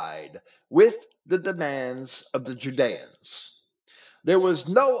complied with the demands of the Judeans. There was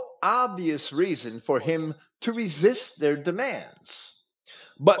no obvious reason for him to resist their demands,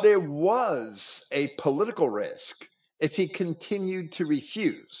 but there was a political risk if he continued to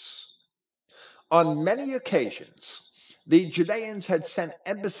refuse. On many occasions, the Judeans had sent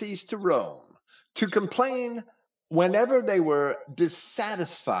embassies to Rome to complain whenever they were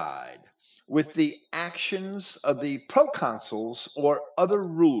dissatisfied with the actions of the proconsuls or other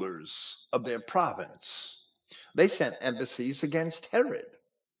rulers of their province. They sent embassies against Herod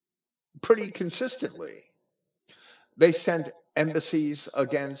pretty consistently. They sent embassies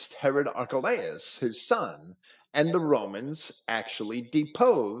against Herod Archelaus, his son, and the Romans actually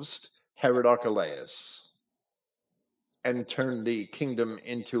deposed Herod Archelaus and turned the kingdom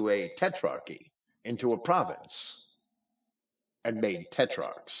into a tetrarchy, into a province, and made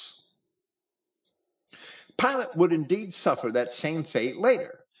tetrarchs. Pilate would indeed suffer that same fate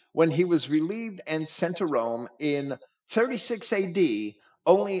later, when he was relieved and sent to Rome in 36 AD,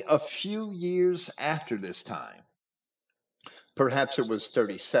 only a few years after this time. Perhaps it was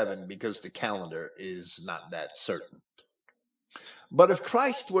 37 because the calendar is not that certain. But if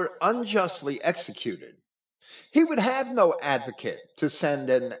Christ were unjustly executed, he would have no advocate to send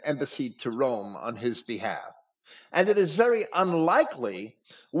an embassy to Rome on his behalf. And it is very unlikely,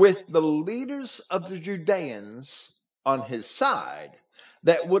 with the leaders of the Judeans on his side,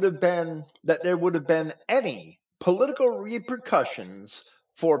 that there would have been any political repercussions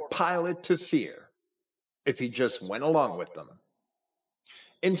for Pilate to fear if he just went along with them.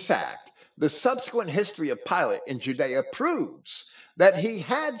 In fact, the subsequent history of Pilate in Judea proves that he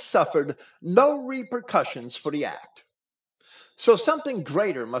had suffered no repercussions for the act. So something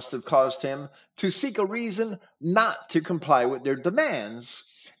greater must have caused him to seek a reason not to comply with their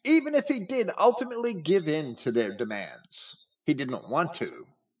demands, even if he did ultimately give in to their demands. He didn't want to.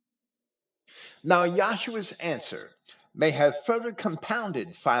 Now, Yahshua's answer may have further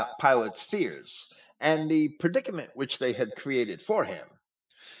compounded Pilate's fears and the predicament which they had created for him.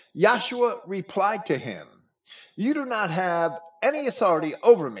 Yahshua replied to him, "You do not have any authority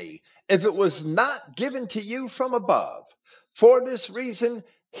over me if it was not given to you from above. For this reason,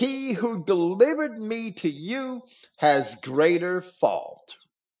 he who delivered me to you has greater fault."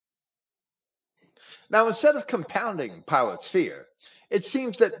 Now, instead of compounding Pilate's fear, it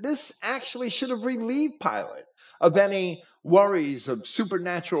seems that this actually should have relieved Pilate of any worries of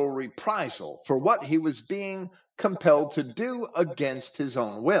supernatural reprisal for what he was being compelled to do against his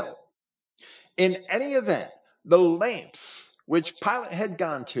own will. In any event, the lengths which Pilate had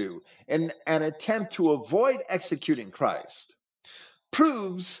gone to in an attempt to avoid executing Christ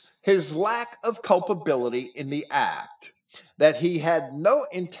proves his lack of culpability in the act, that he had no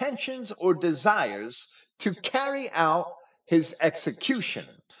intentions or desires to carry out his execution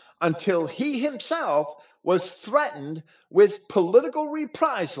until he himself was threatened with political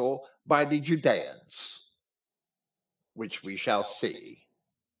reprisal by the Judeans, which we shall see.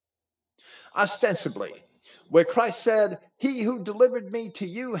 Ostensibly, where Christ said, "He who delivered me to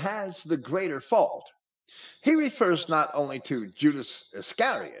you has the greater fault," he refers not only to Judas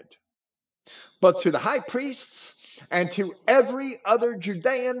Iscariot, but to the high priests and to every other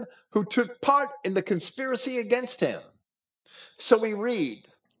Judean who took part in the conspiracy against him. So we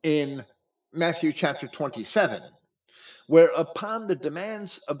read in Matthew chapter 27, where upon the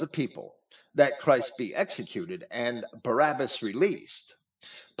demands of the people that Christ be executed and Barabbas released,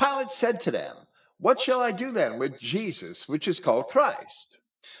 Pilate said to them, "What shall I do then with Jesus, which is called Christ?"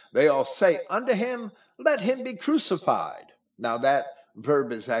 They all say unto him, "Let him be crucified." Now that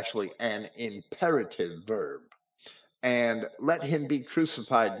verb is actually an imperative verb. And "let him be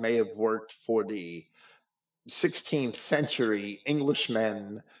crucified" may have worked for the 16th century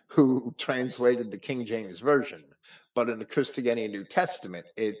Englishmen who translated the King James Version. But in the Christogenea New Testament,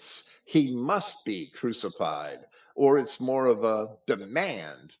 it's he must be crucified, or it's more of a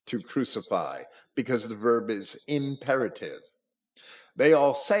demand to crucify because the verb is imperative. They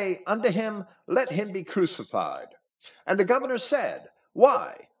all say unto him, let him be crucified. And the governor said,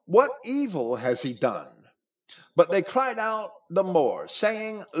 why? What evil has he done? But they cried out the more,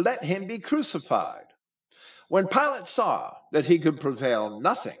 saying, let him be crucified. When Pilate saw that he could prevail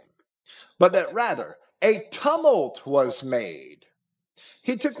nothing, but that rather a tumult was made,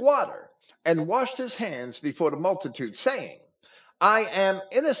 he took water and washed his hands before the multitude, saying, I am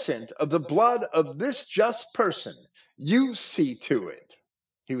innocent of the blood of this just person. You see to it.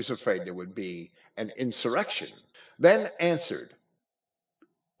 He was afraid there would be an insurrection. Then answered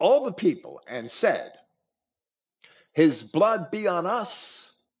all the people and said, his blood be on us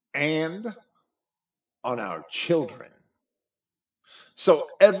and on our children. So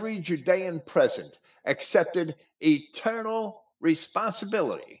every Judean present accepted eternal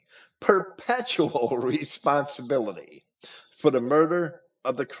responsibility, perpetual responsibility for the murder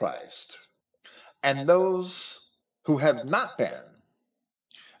of the Christ. And those who have not been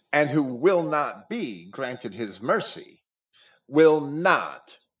and who will not be granted his mercy will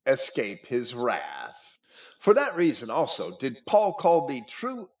not escape his wrath. For that reason also did Paul call the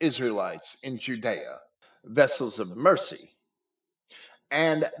true Israelites in Judea vessels of mercy,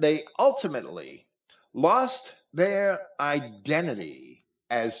 and they ultimately lost their identity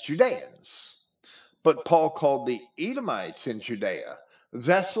as Judeans. But Paul called the Edomites in Judea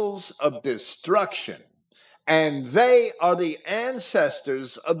vessels of destruction, and they are the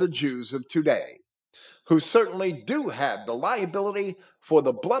ancestors of the Jews of today, who certainly do have the liability for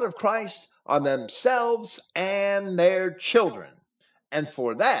the blood of Christ on themselves and their children. And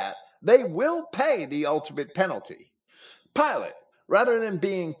for that, they will pay the ultimate penalty. Pilate, rather than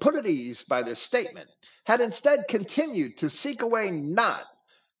being put at ease by this statement, had instead continued to seek a way not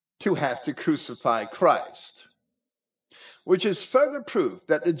to have to crucify Christ, which is further proof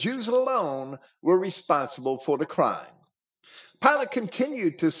that the Jews alone were responsible for the crime. Pilate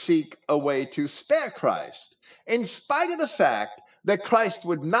continued to seek a way to spare Christ, in spite of the fact that Christ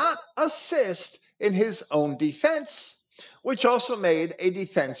would not assist in his own defense, which also made a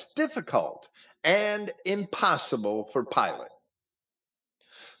defense difficult and impossible for Pilate.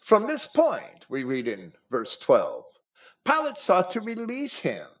 From this point, we read in verse 12, Pilate sought to release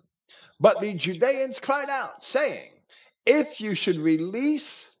him, but the Judeans cried out, saying, if you should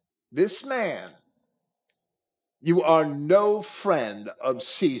release this man, you are no friend of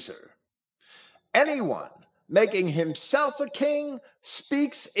Caesar. Anyone making himself a king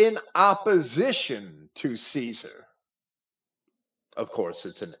speaks in opposition to Caesar. Of course,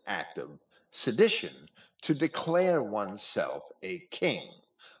 it's an act of sedition to declare oneself a king.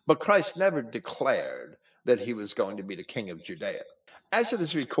 But Christ never declared that he was going to be the king of Judea. As it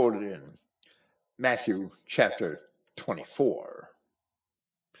is recorded in Matthew chapter 24,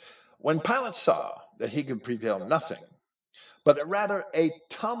 when Pilate saw that he could prevail nothing, but that rather a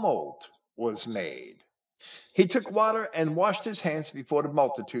tumult was made, he took water and washed his hands before the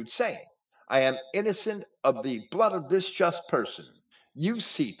multitude, saying, I am innocent of the blood of this just person. You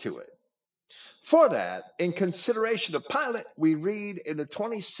see to it. For that, in consideration of Pilate, we read in the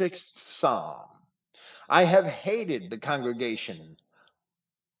 26th Psalm, I have hated the congregation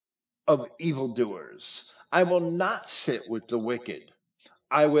of evildoers. I will not sit with the wicked.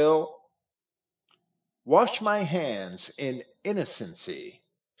 I will wash my hands in innocency.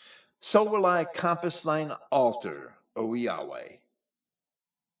 So will I compass thine altar, O Yahweh.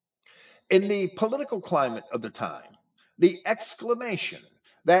 In the political climate of the time, the exclamation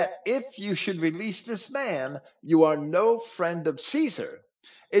that if you should release this man, you are no friend of Caesar,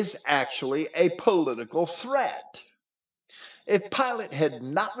 is actually a political threat. If Pilate had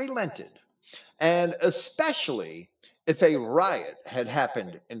not relented, and especially if a riot had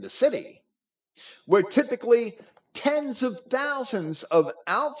happened in the city, where typically tens of thousands of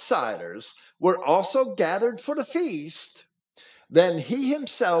outsiders were also gathered for the feast, then he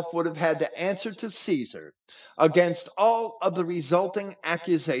himself would have had to answer to Caesar against all of the resulting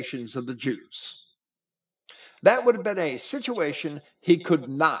accusations of the Jews. That would have been a situation he could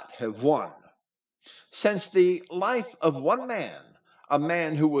not have won, since the life of one man, a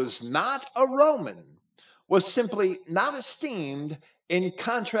man who was not a Roman, was simply not esteemed in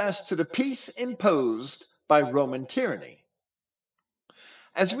contrast to the peace imposed by Roman tyranny.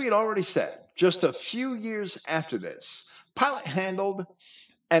 As we had already said, just a few years after this, Pilate handled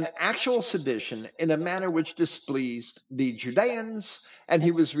an actual sedition in a manner which displeased the Judeans, and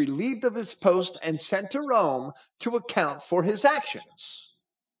he was relieved of his post and sent to Rome to account for his actions.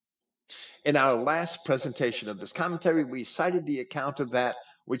 In our last presentation of this commentary, we cited the account of that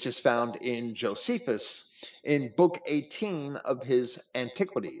which is found in Josephus in Book 18 of his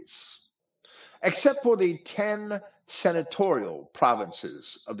Antiquities. Except for the 10 senatorial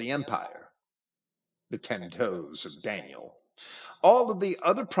provinces of the empire, the 10 toes of Daniel, all of the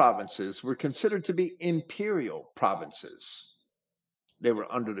other provinces were considered to be imperial provinces. They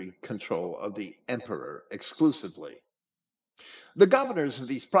were under the control of the emperor exclusively. The governors of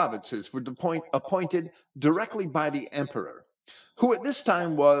these provinces were appointed directly by the emperor, who at this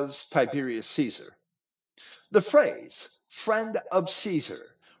time was Tiberius Caesar. The phrase, friend of Caesar,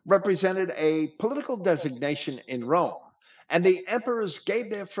 represented a political designation in Rome, and the emperors gave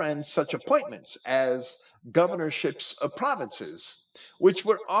their friends such appointments as governorships of provinces, which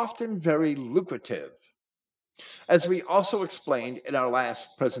were often very lucrative. As we also explained in our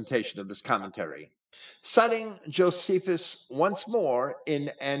last presentation of this commentary, citing Josephus once more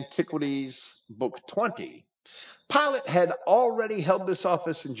in Antiquities, Book 20, Pilate had already held this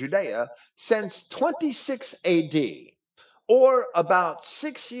office in Judea since 26 AD, or about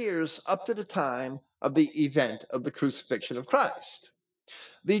 6 years up to the time of the event of the crucifixion of Christ.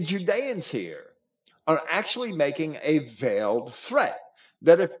 The Judeans here are actually making a veiled threat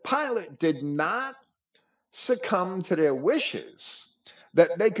that if Pilate did not succumb to their wishes,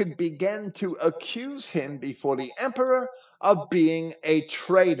 that they could begin to accuse him before the emperor of being a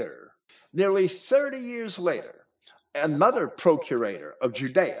traitor. Nearly 30 years later, another procurator of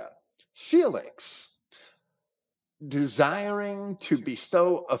Judea, Felix, desiring to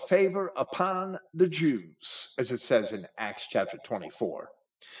bestow a favor upon the Jews, as it says in Acts chapter 24,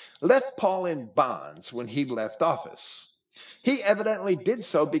 left Paul in bonds when he left office. He evidently did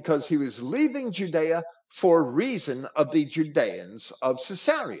so because he was leaving Judea for reason of the Judeans of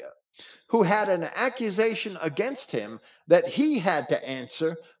Caesarea, who had an accusation against him that he had to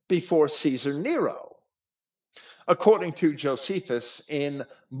answer before Caesar Nero. According to Josephus in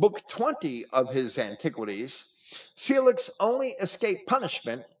Book 20 of his Antiquities, Felix only escaped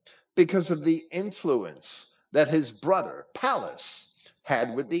punishment because of the influence that his brother Pallas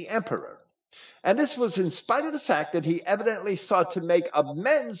had with the emperor. And this was in spite of the fact that he evidently sought to make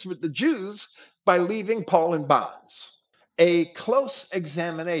amends with the Jews by leaving Paul in bonds. A close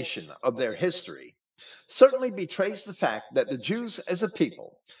examination of their history certainly betrays the fact that the Jews as a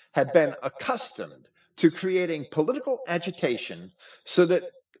people had been accustomed to creating political agitation so that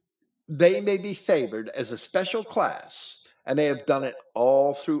they may be favored as a special class, and they have done it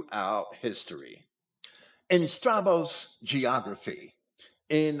all throughout history. In Strabo's geography,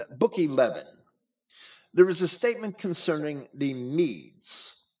 in Book 11, there is a statement concerning the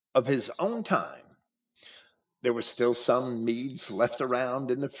Medes of his own time. There were still some Medes left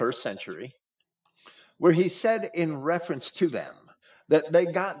around in the first century, where he said in reference to them that they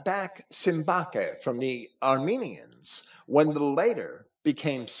got back Simbake from the Armenians when the later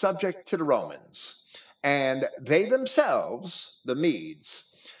became subject to the Romans, and they themselves, the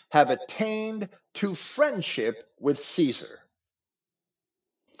Medes, have attained to friendship with Caesar.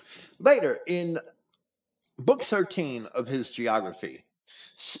 Later, in Book 13 of his geography,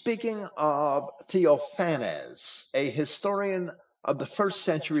 speaking of Theophanes, a historian of the first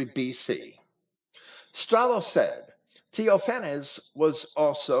century BC, Strabo said Theophanes was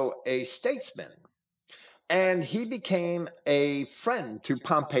also a statesman, and he became a friend to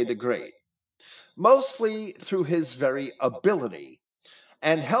Pompey the Great, mostly through his very ability,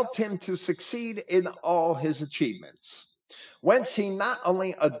 and helped him to succeed in all his achievements, whence he not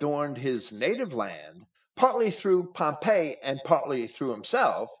only adorned his native land, partly through Pompey and partly through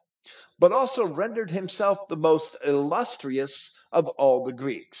himself, but also rendered himself the most illustrious of all the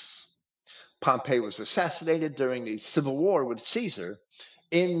Greeks. Pompey was assassinated during the civil war with Caesar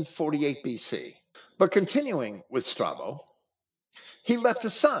in 48 BC. But continuing with Strabo, he left a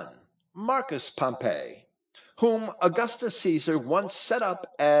son, Marcus Pompey, whom Augustus Caesar once set up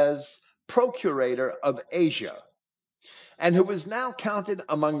as procurator of Asia, and who is now counted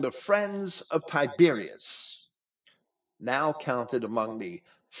among the friends of Tiberius, now counted among the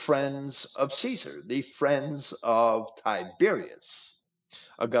friends of Caesar, the friends of Tiberius,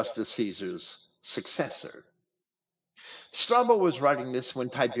 Augustus Caesar's successor. Strabo was writing this when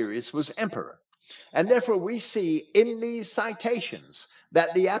Tiberius was emperor, and therefore we see in these citations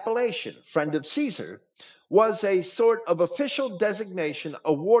that the appellation friend of Caesar was a sort of official designation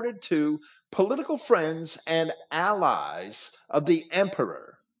awarded to political friends and allies of the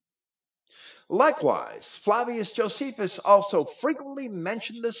emperor. Likewise, Flavius Josephus also frequently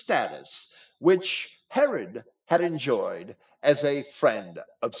mentioned the status which Herod had enjoyed as a friend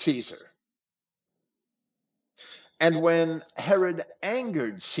of Caesar. And when Herod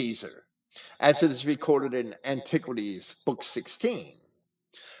angered Caesar, as it is recorded in Antiquities, Book 16,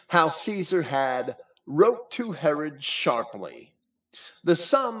 how Caesar had wrote to Herod sharply. The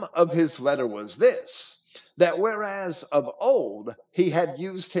sum of his letter was this, that whereas of old he had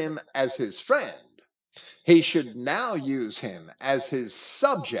used him as his friend, he should now use him as his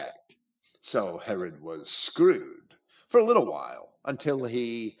subject. So Herod was screwed for a little while until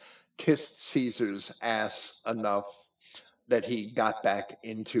he kissed Caesar's ass enough that he got back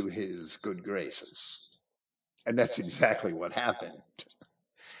into his good graces. And that's exactly what happened.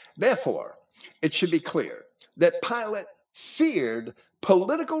 Therefore, it should be clear that Pilate feared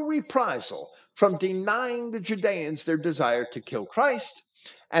political reprisal from denying the Judeans their desire to kill Christ,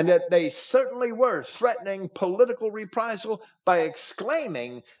 and that they certainly were threatening political reprisal by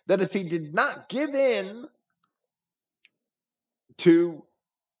exclaiming that if he did not give in to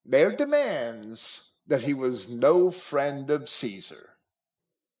their demands, that he was no friend of Caesar.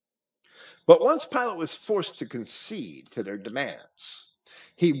 But once Pilate was forced to concede to their demands,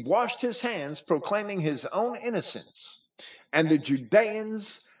 he washed his hands, proclaiming his own innocence, and the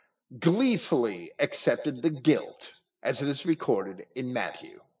Judeans gleefully accepted the guilt, as it is recorded in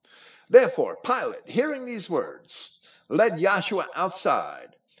Matthew. Therefore, Pilate, hearing these words, led Yahshua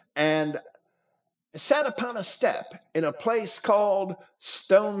outside and sat upon a step in a place called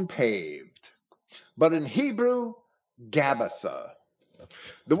Stone Paved, but in Hebrew, Gabbatha.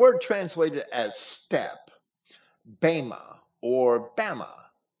 The word translated as step, Bema or Bama,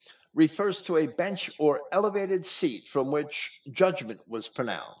 refers to a bench or elevated seat from which judgment was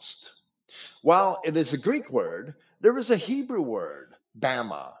pronounced. While it is a Greek word, there is a Hebrew word,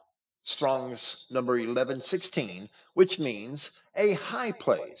 Bama, Strong's number 1116, which means a high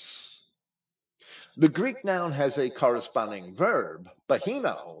place. The Greek noun has a corresponding verb,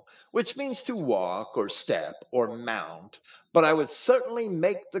 bahino, which means to walk or step or mount, but I would certainly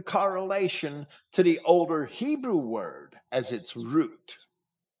make the correlation to the older Hebrew word as its root.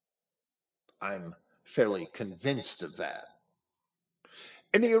 I'm fairly convinced of that.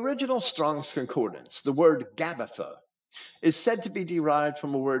 In the original Strong's Concordance, the word Gabbatha is said to be derived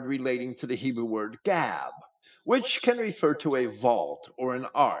from a word relating to the Hebrew word gab, which can refer to a vault or an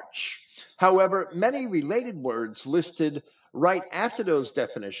arch. However, many related words listed right after those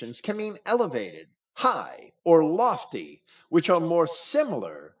definitions can mean elevated, high, or lofty, which are more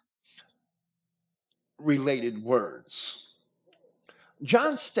similar related words.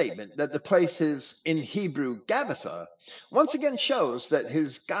 John's statement that the place is in Hebrew Gabbatha once again shows that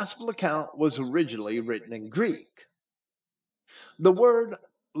his gospel account was originally written in Greek. The word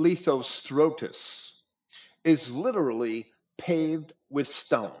lithostrotus is literally paved with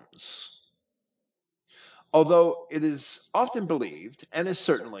stones. Although it is often believed, and is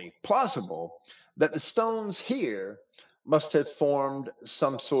certainly plausible, that the stones here must have formed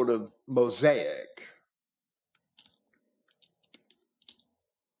some sort of mosaic.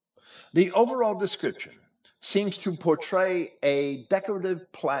 The overall description seems to portray a decorative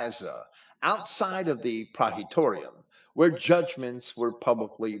plaza outside of the praetorium where judgments were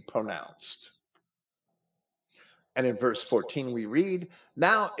publicly pronounced. And in verse 14 we read,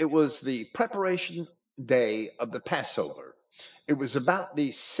 "Now it was the preparation day of the Passover. It was about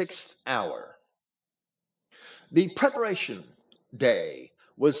the 6th hour." The preparation day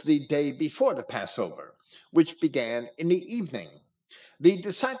was the day before the Passover, which began in the evening. The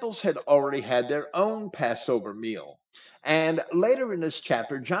disciples had already had their own Passover meal. And later in this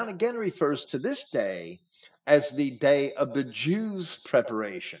chapter, John again refers to this day as the day of the Jews'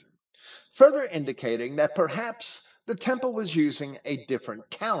 preparation, further indicating that perhaps the temple was using a different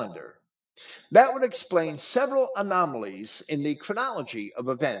calendar. That would explain several anomalies in the chronology of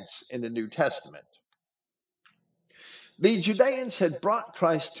events in the New Testament. The Judeans had brought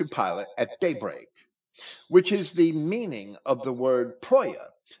Christ to Pilate at daybreak, which is the meaning of the word proia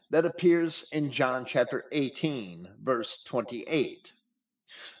that appears in John chapter 18, verse 28.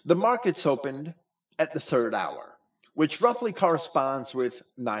 The markets opened at the 3rd hour, which roughly corresponds with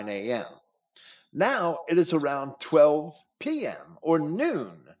 9 a.m. Now it is around 12 p.m. or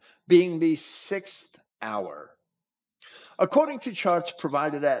noon, being the 6th hour. According to charts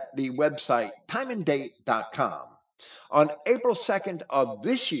provided at the website timeanddate.com, on April 2nd of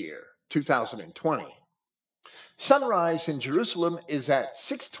this year, 2020, sunrise in Jerusalem is at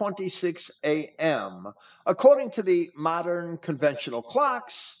 6:26 a.m. according to the modern conventional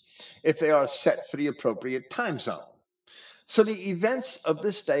clocks, if they are set for the appropriate time zone. So the events of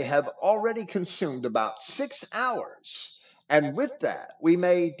this day have already consumed about 6 hours. And with that, we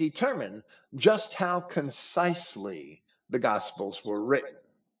may determine just how concisely the Gospels were written,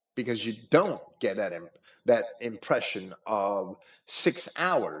 because you don't get that impression of 6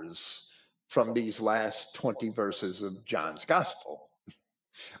 hours from these last 20 verses of John's Gospel.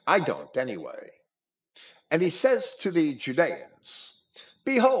 I don't, anyway. And he says to the Judeans,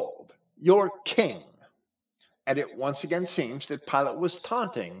 "Behold, your king." And it once again seems that Pilate was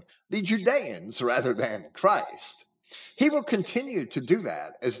taunting the Judeans rather than Christ. He will continue to do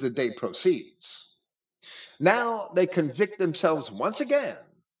that as the day proceeds. Now they convict themselves once again,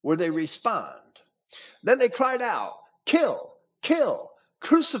 where they respond. Then they cried out, "Kill, kill,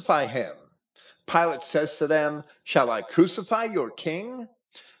 crucify him." Pilate says to them, "Shall I crucify your king?"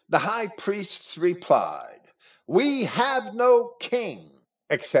 The high priests replied, "We have no king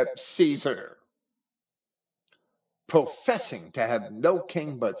except Caesar," professing to have no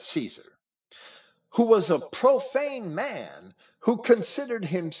king but Caesar, who was a profane man who considered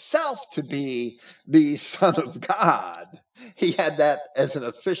himself to be the Son of God. He had that as an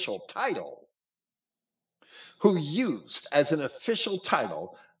official title, who used as an official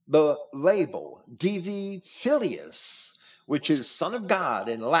title the label Divi Filius, which is Son of God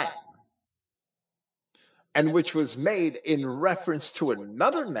in Latin, and which was made in reference to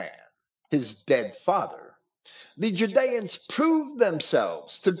another man, his dead father. The Judeans proved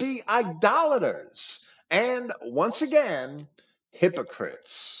themselves to be idolaters and, once again,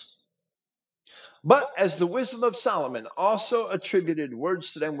 hypocrites. But as the wisdom of Solomon also attributed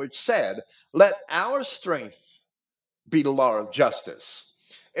words to them which said, "Let our strength be the law of justice,"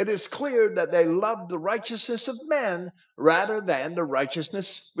 it is clear that they loved the righteousness of men rather than the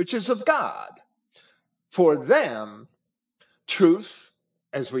righteousness which is of God. For them, truth,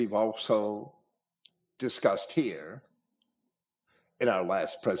 as we've also discussed here in our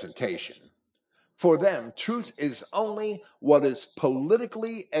last presentation, for them, truth is only what is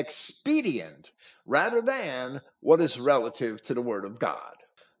politically expedient rather than what is relative to the Word of God.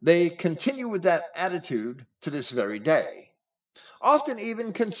 They continue with that attitude to this very day, often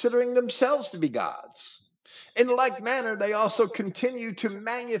even considering themselves to be gods. In like manner, they also continue to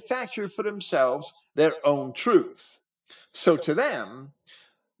manufacture for themselves their own truth. So to them,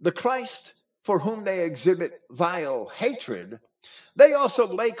 the Christ for whom they exhibit vile hatred, they also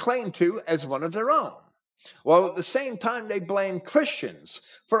lay claim to as one of their own, while at the same time they blame Christians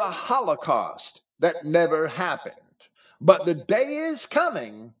for a Holocaust that never happened. But the day is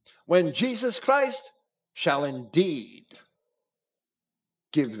coming when Jesus Christ shall indeed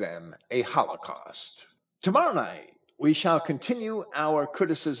give them a Holocaust. Tomorrow night, we shall continue our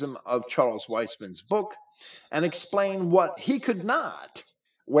criticism of Charles Weissman's book and explain what he could not,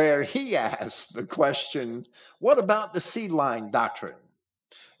 where he asked the question, what about the seed line doctrine?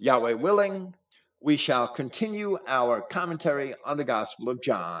 Yahweh willing, we shall continue our commentary on the Gospel of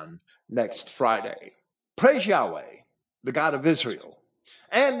John next Friday. Praise Yahweh, the God of Israel,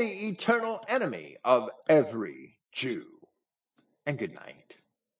 and the eternal enemy of every Jew. And good night.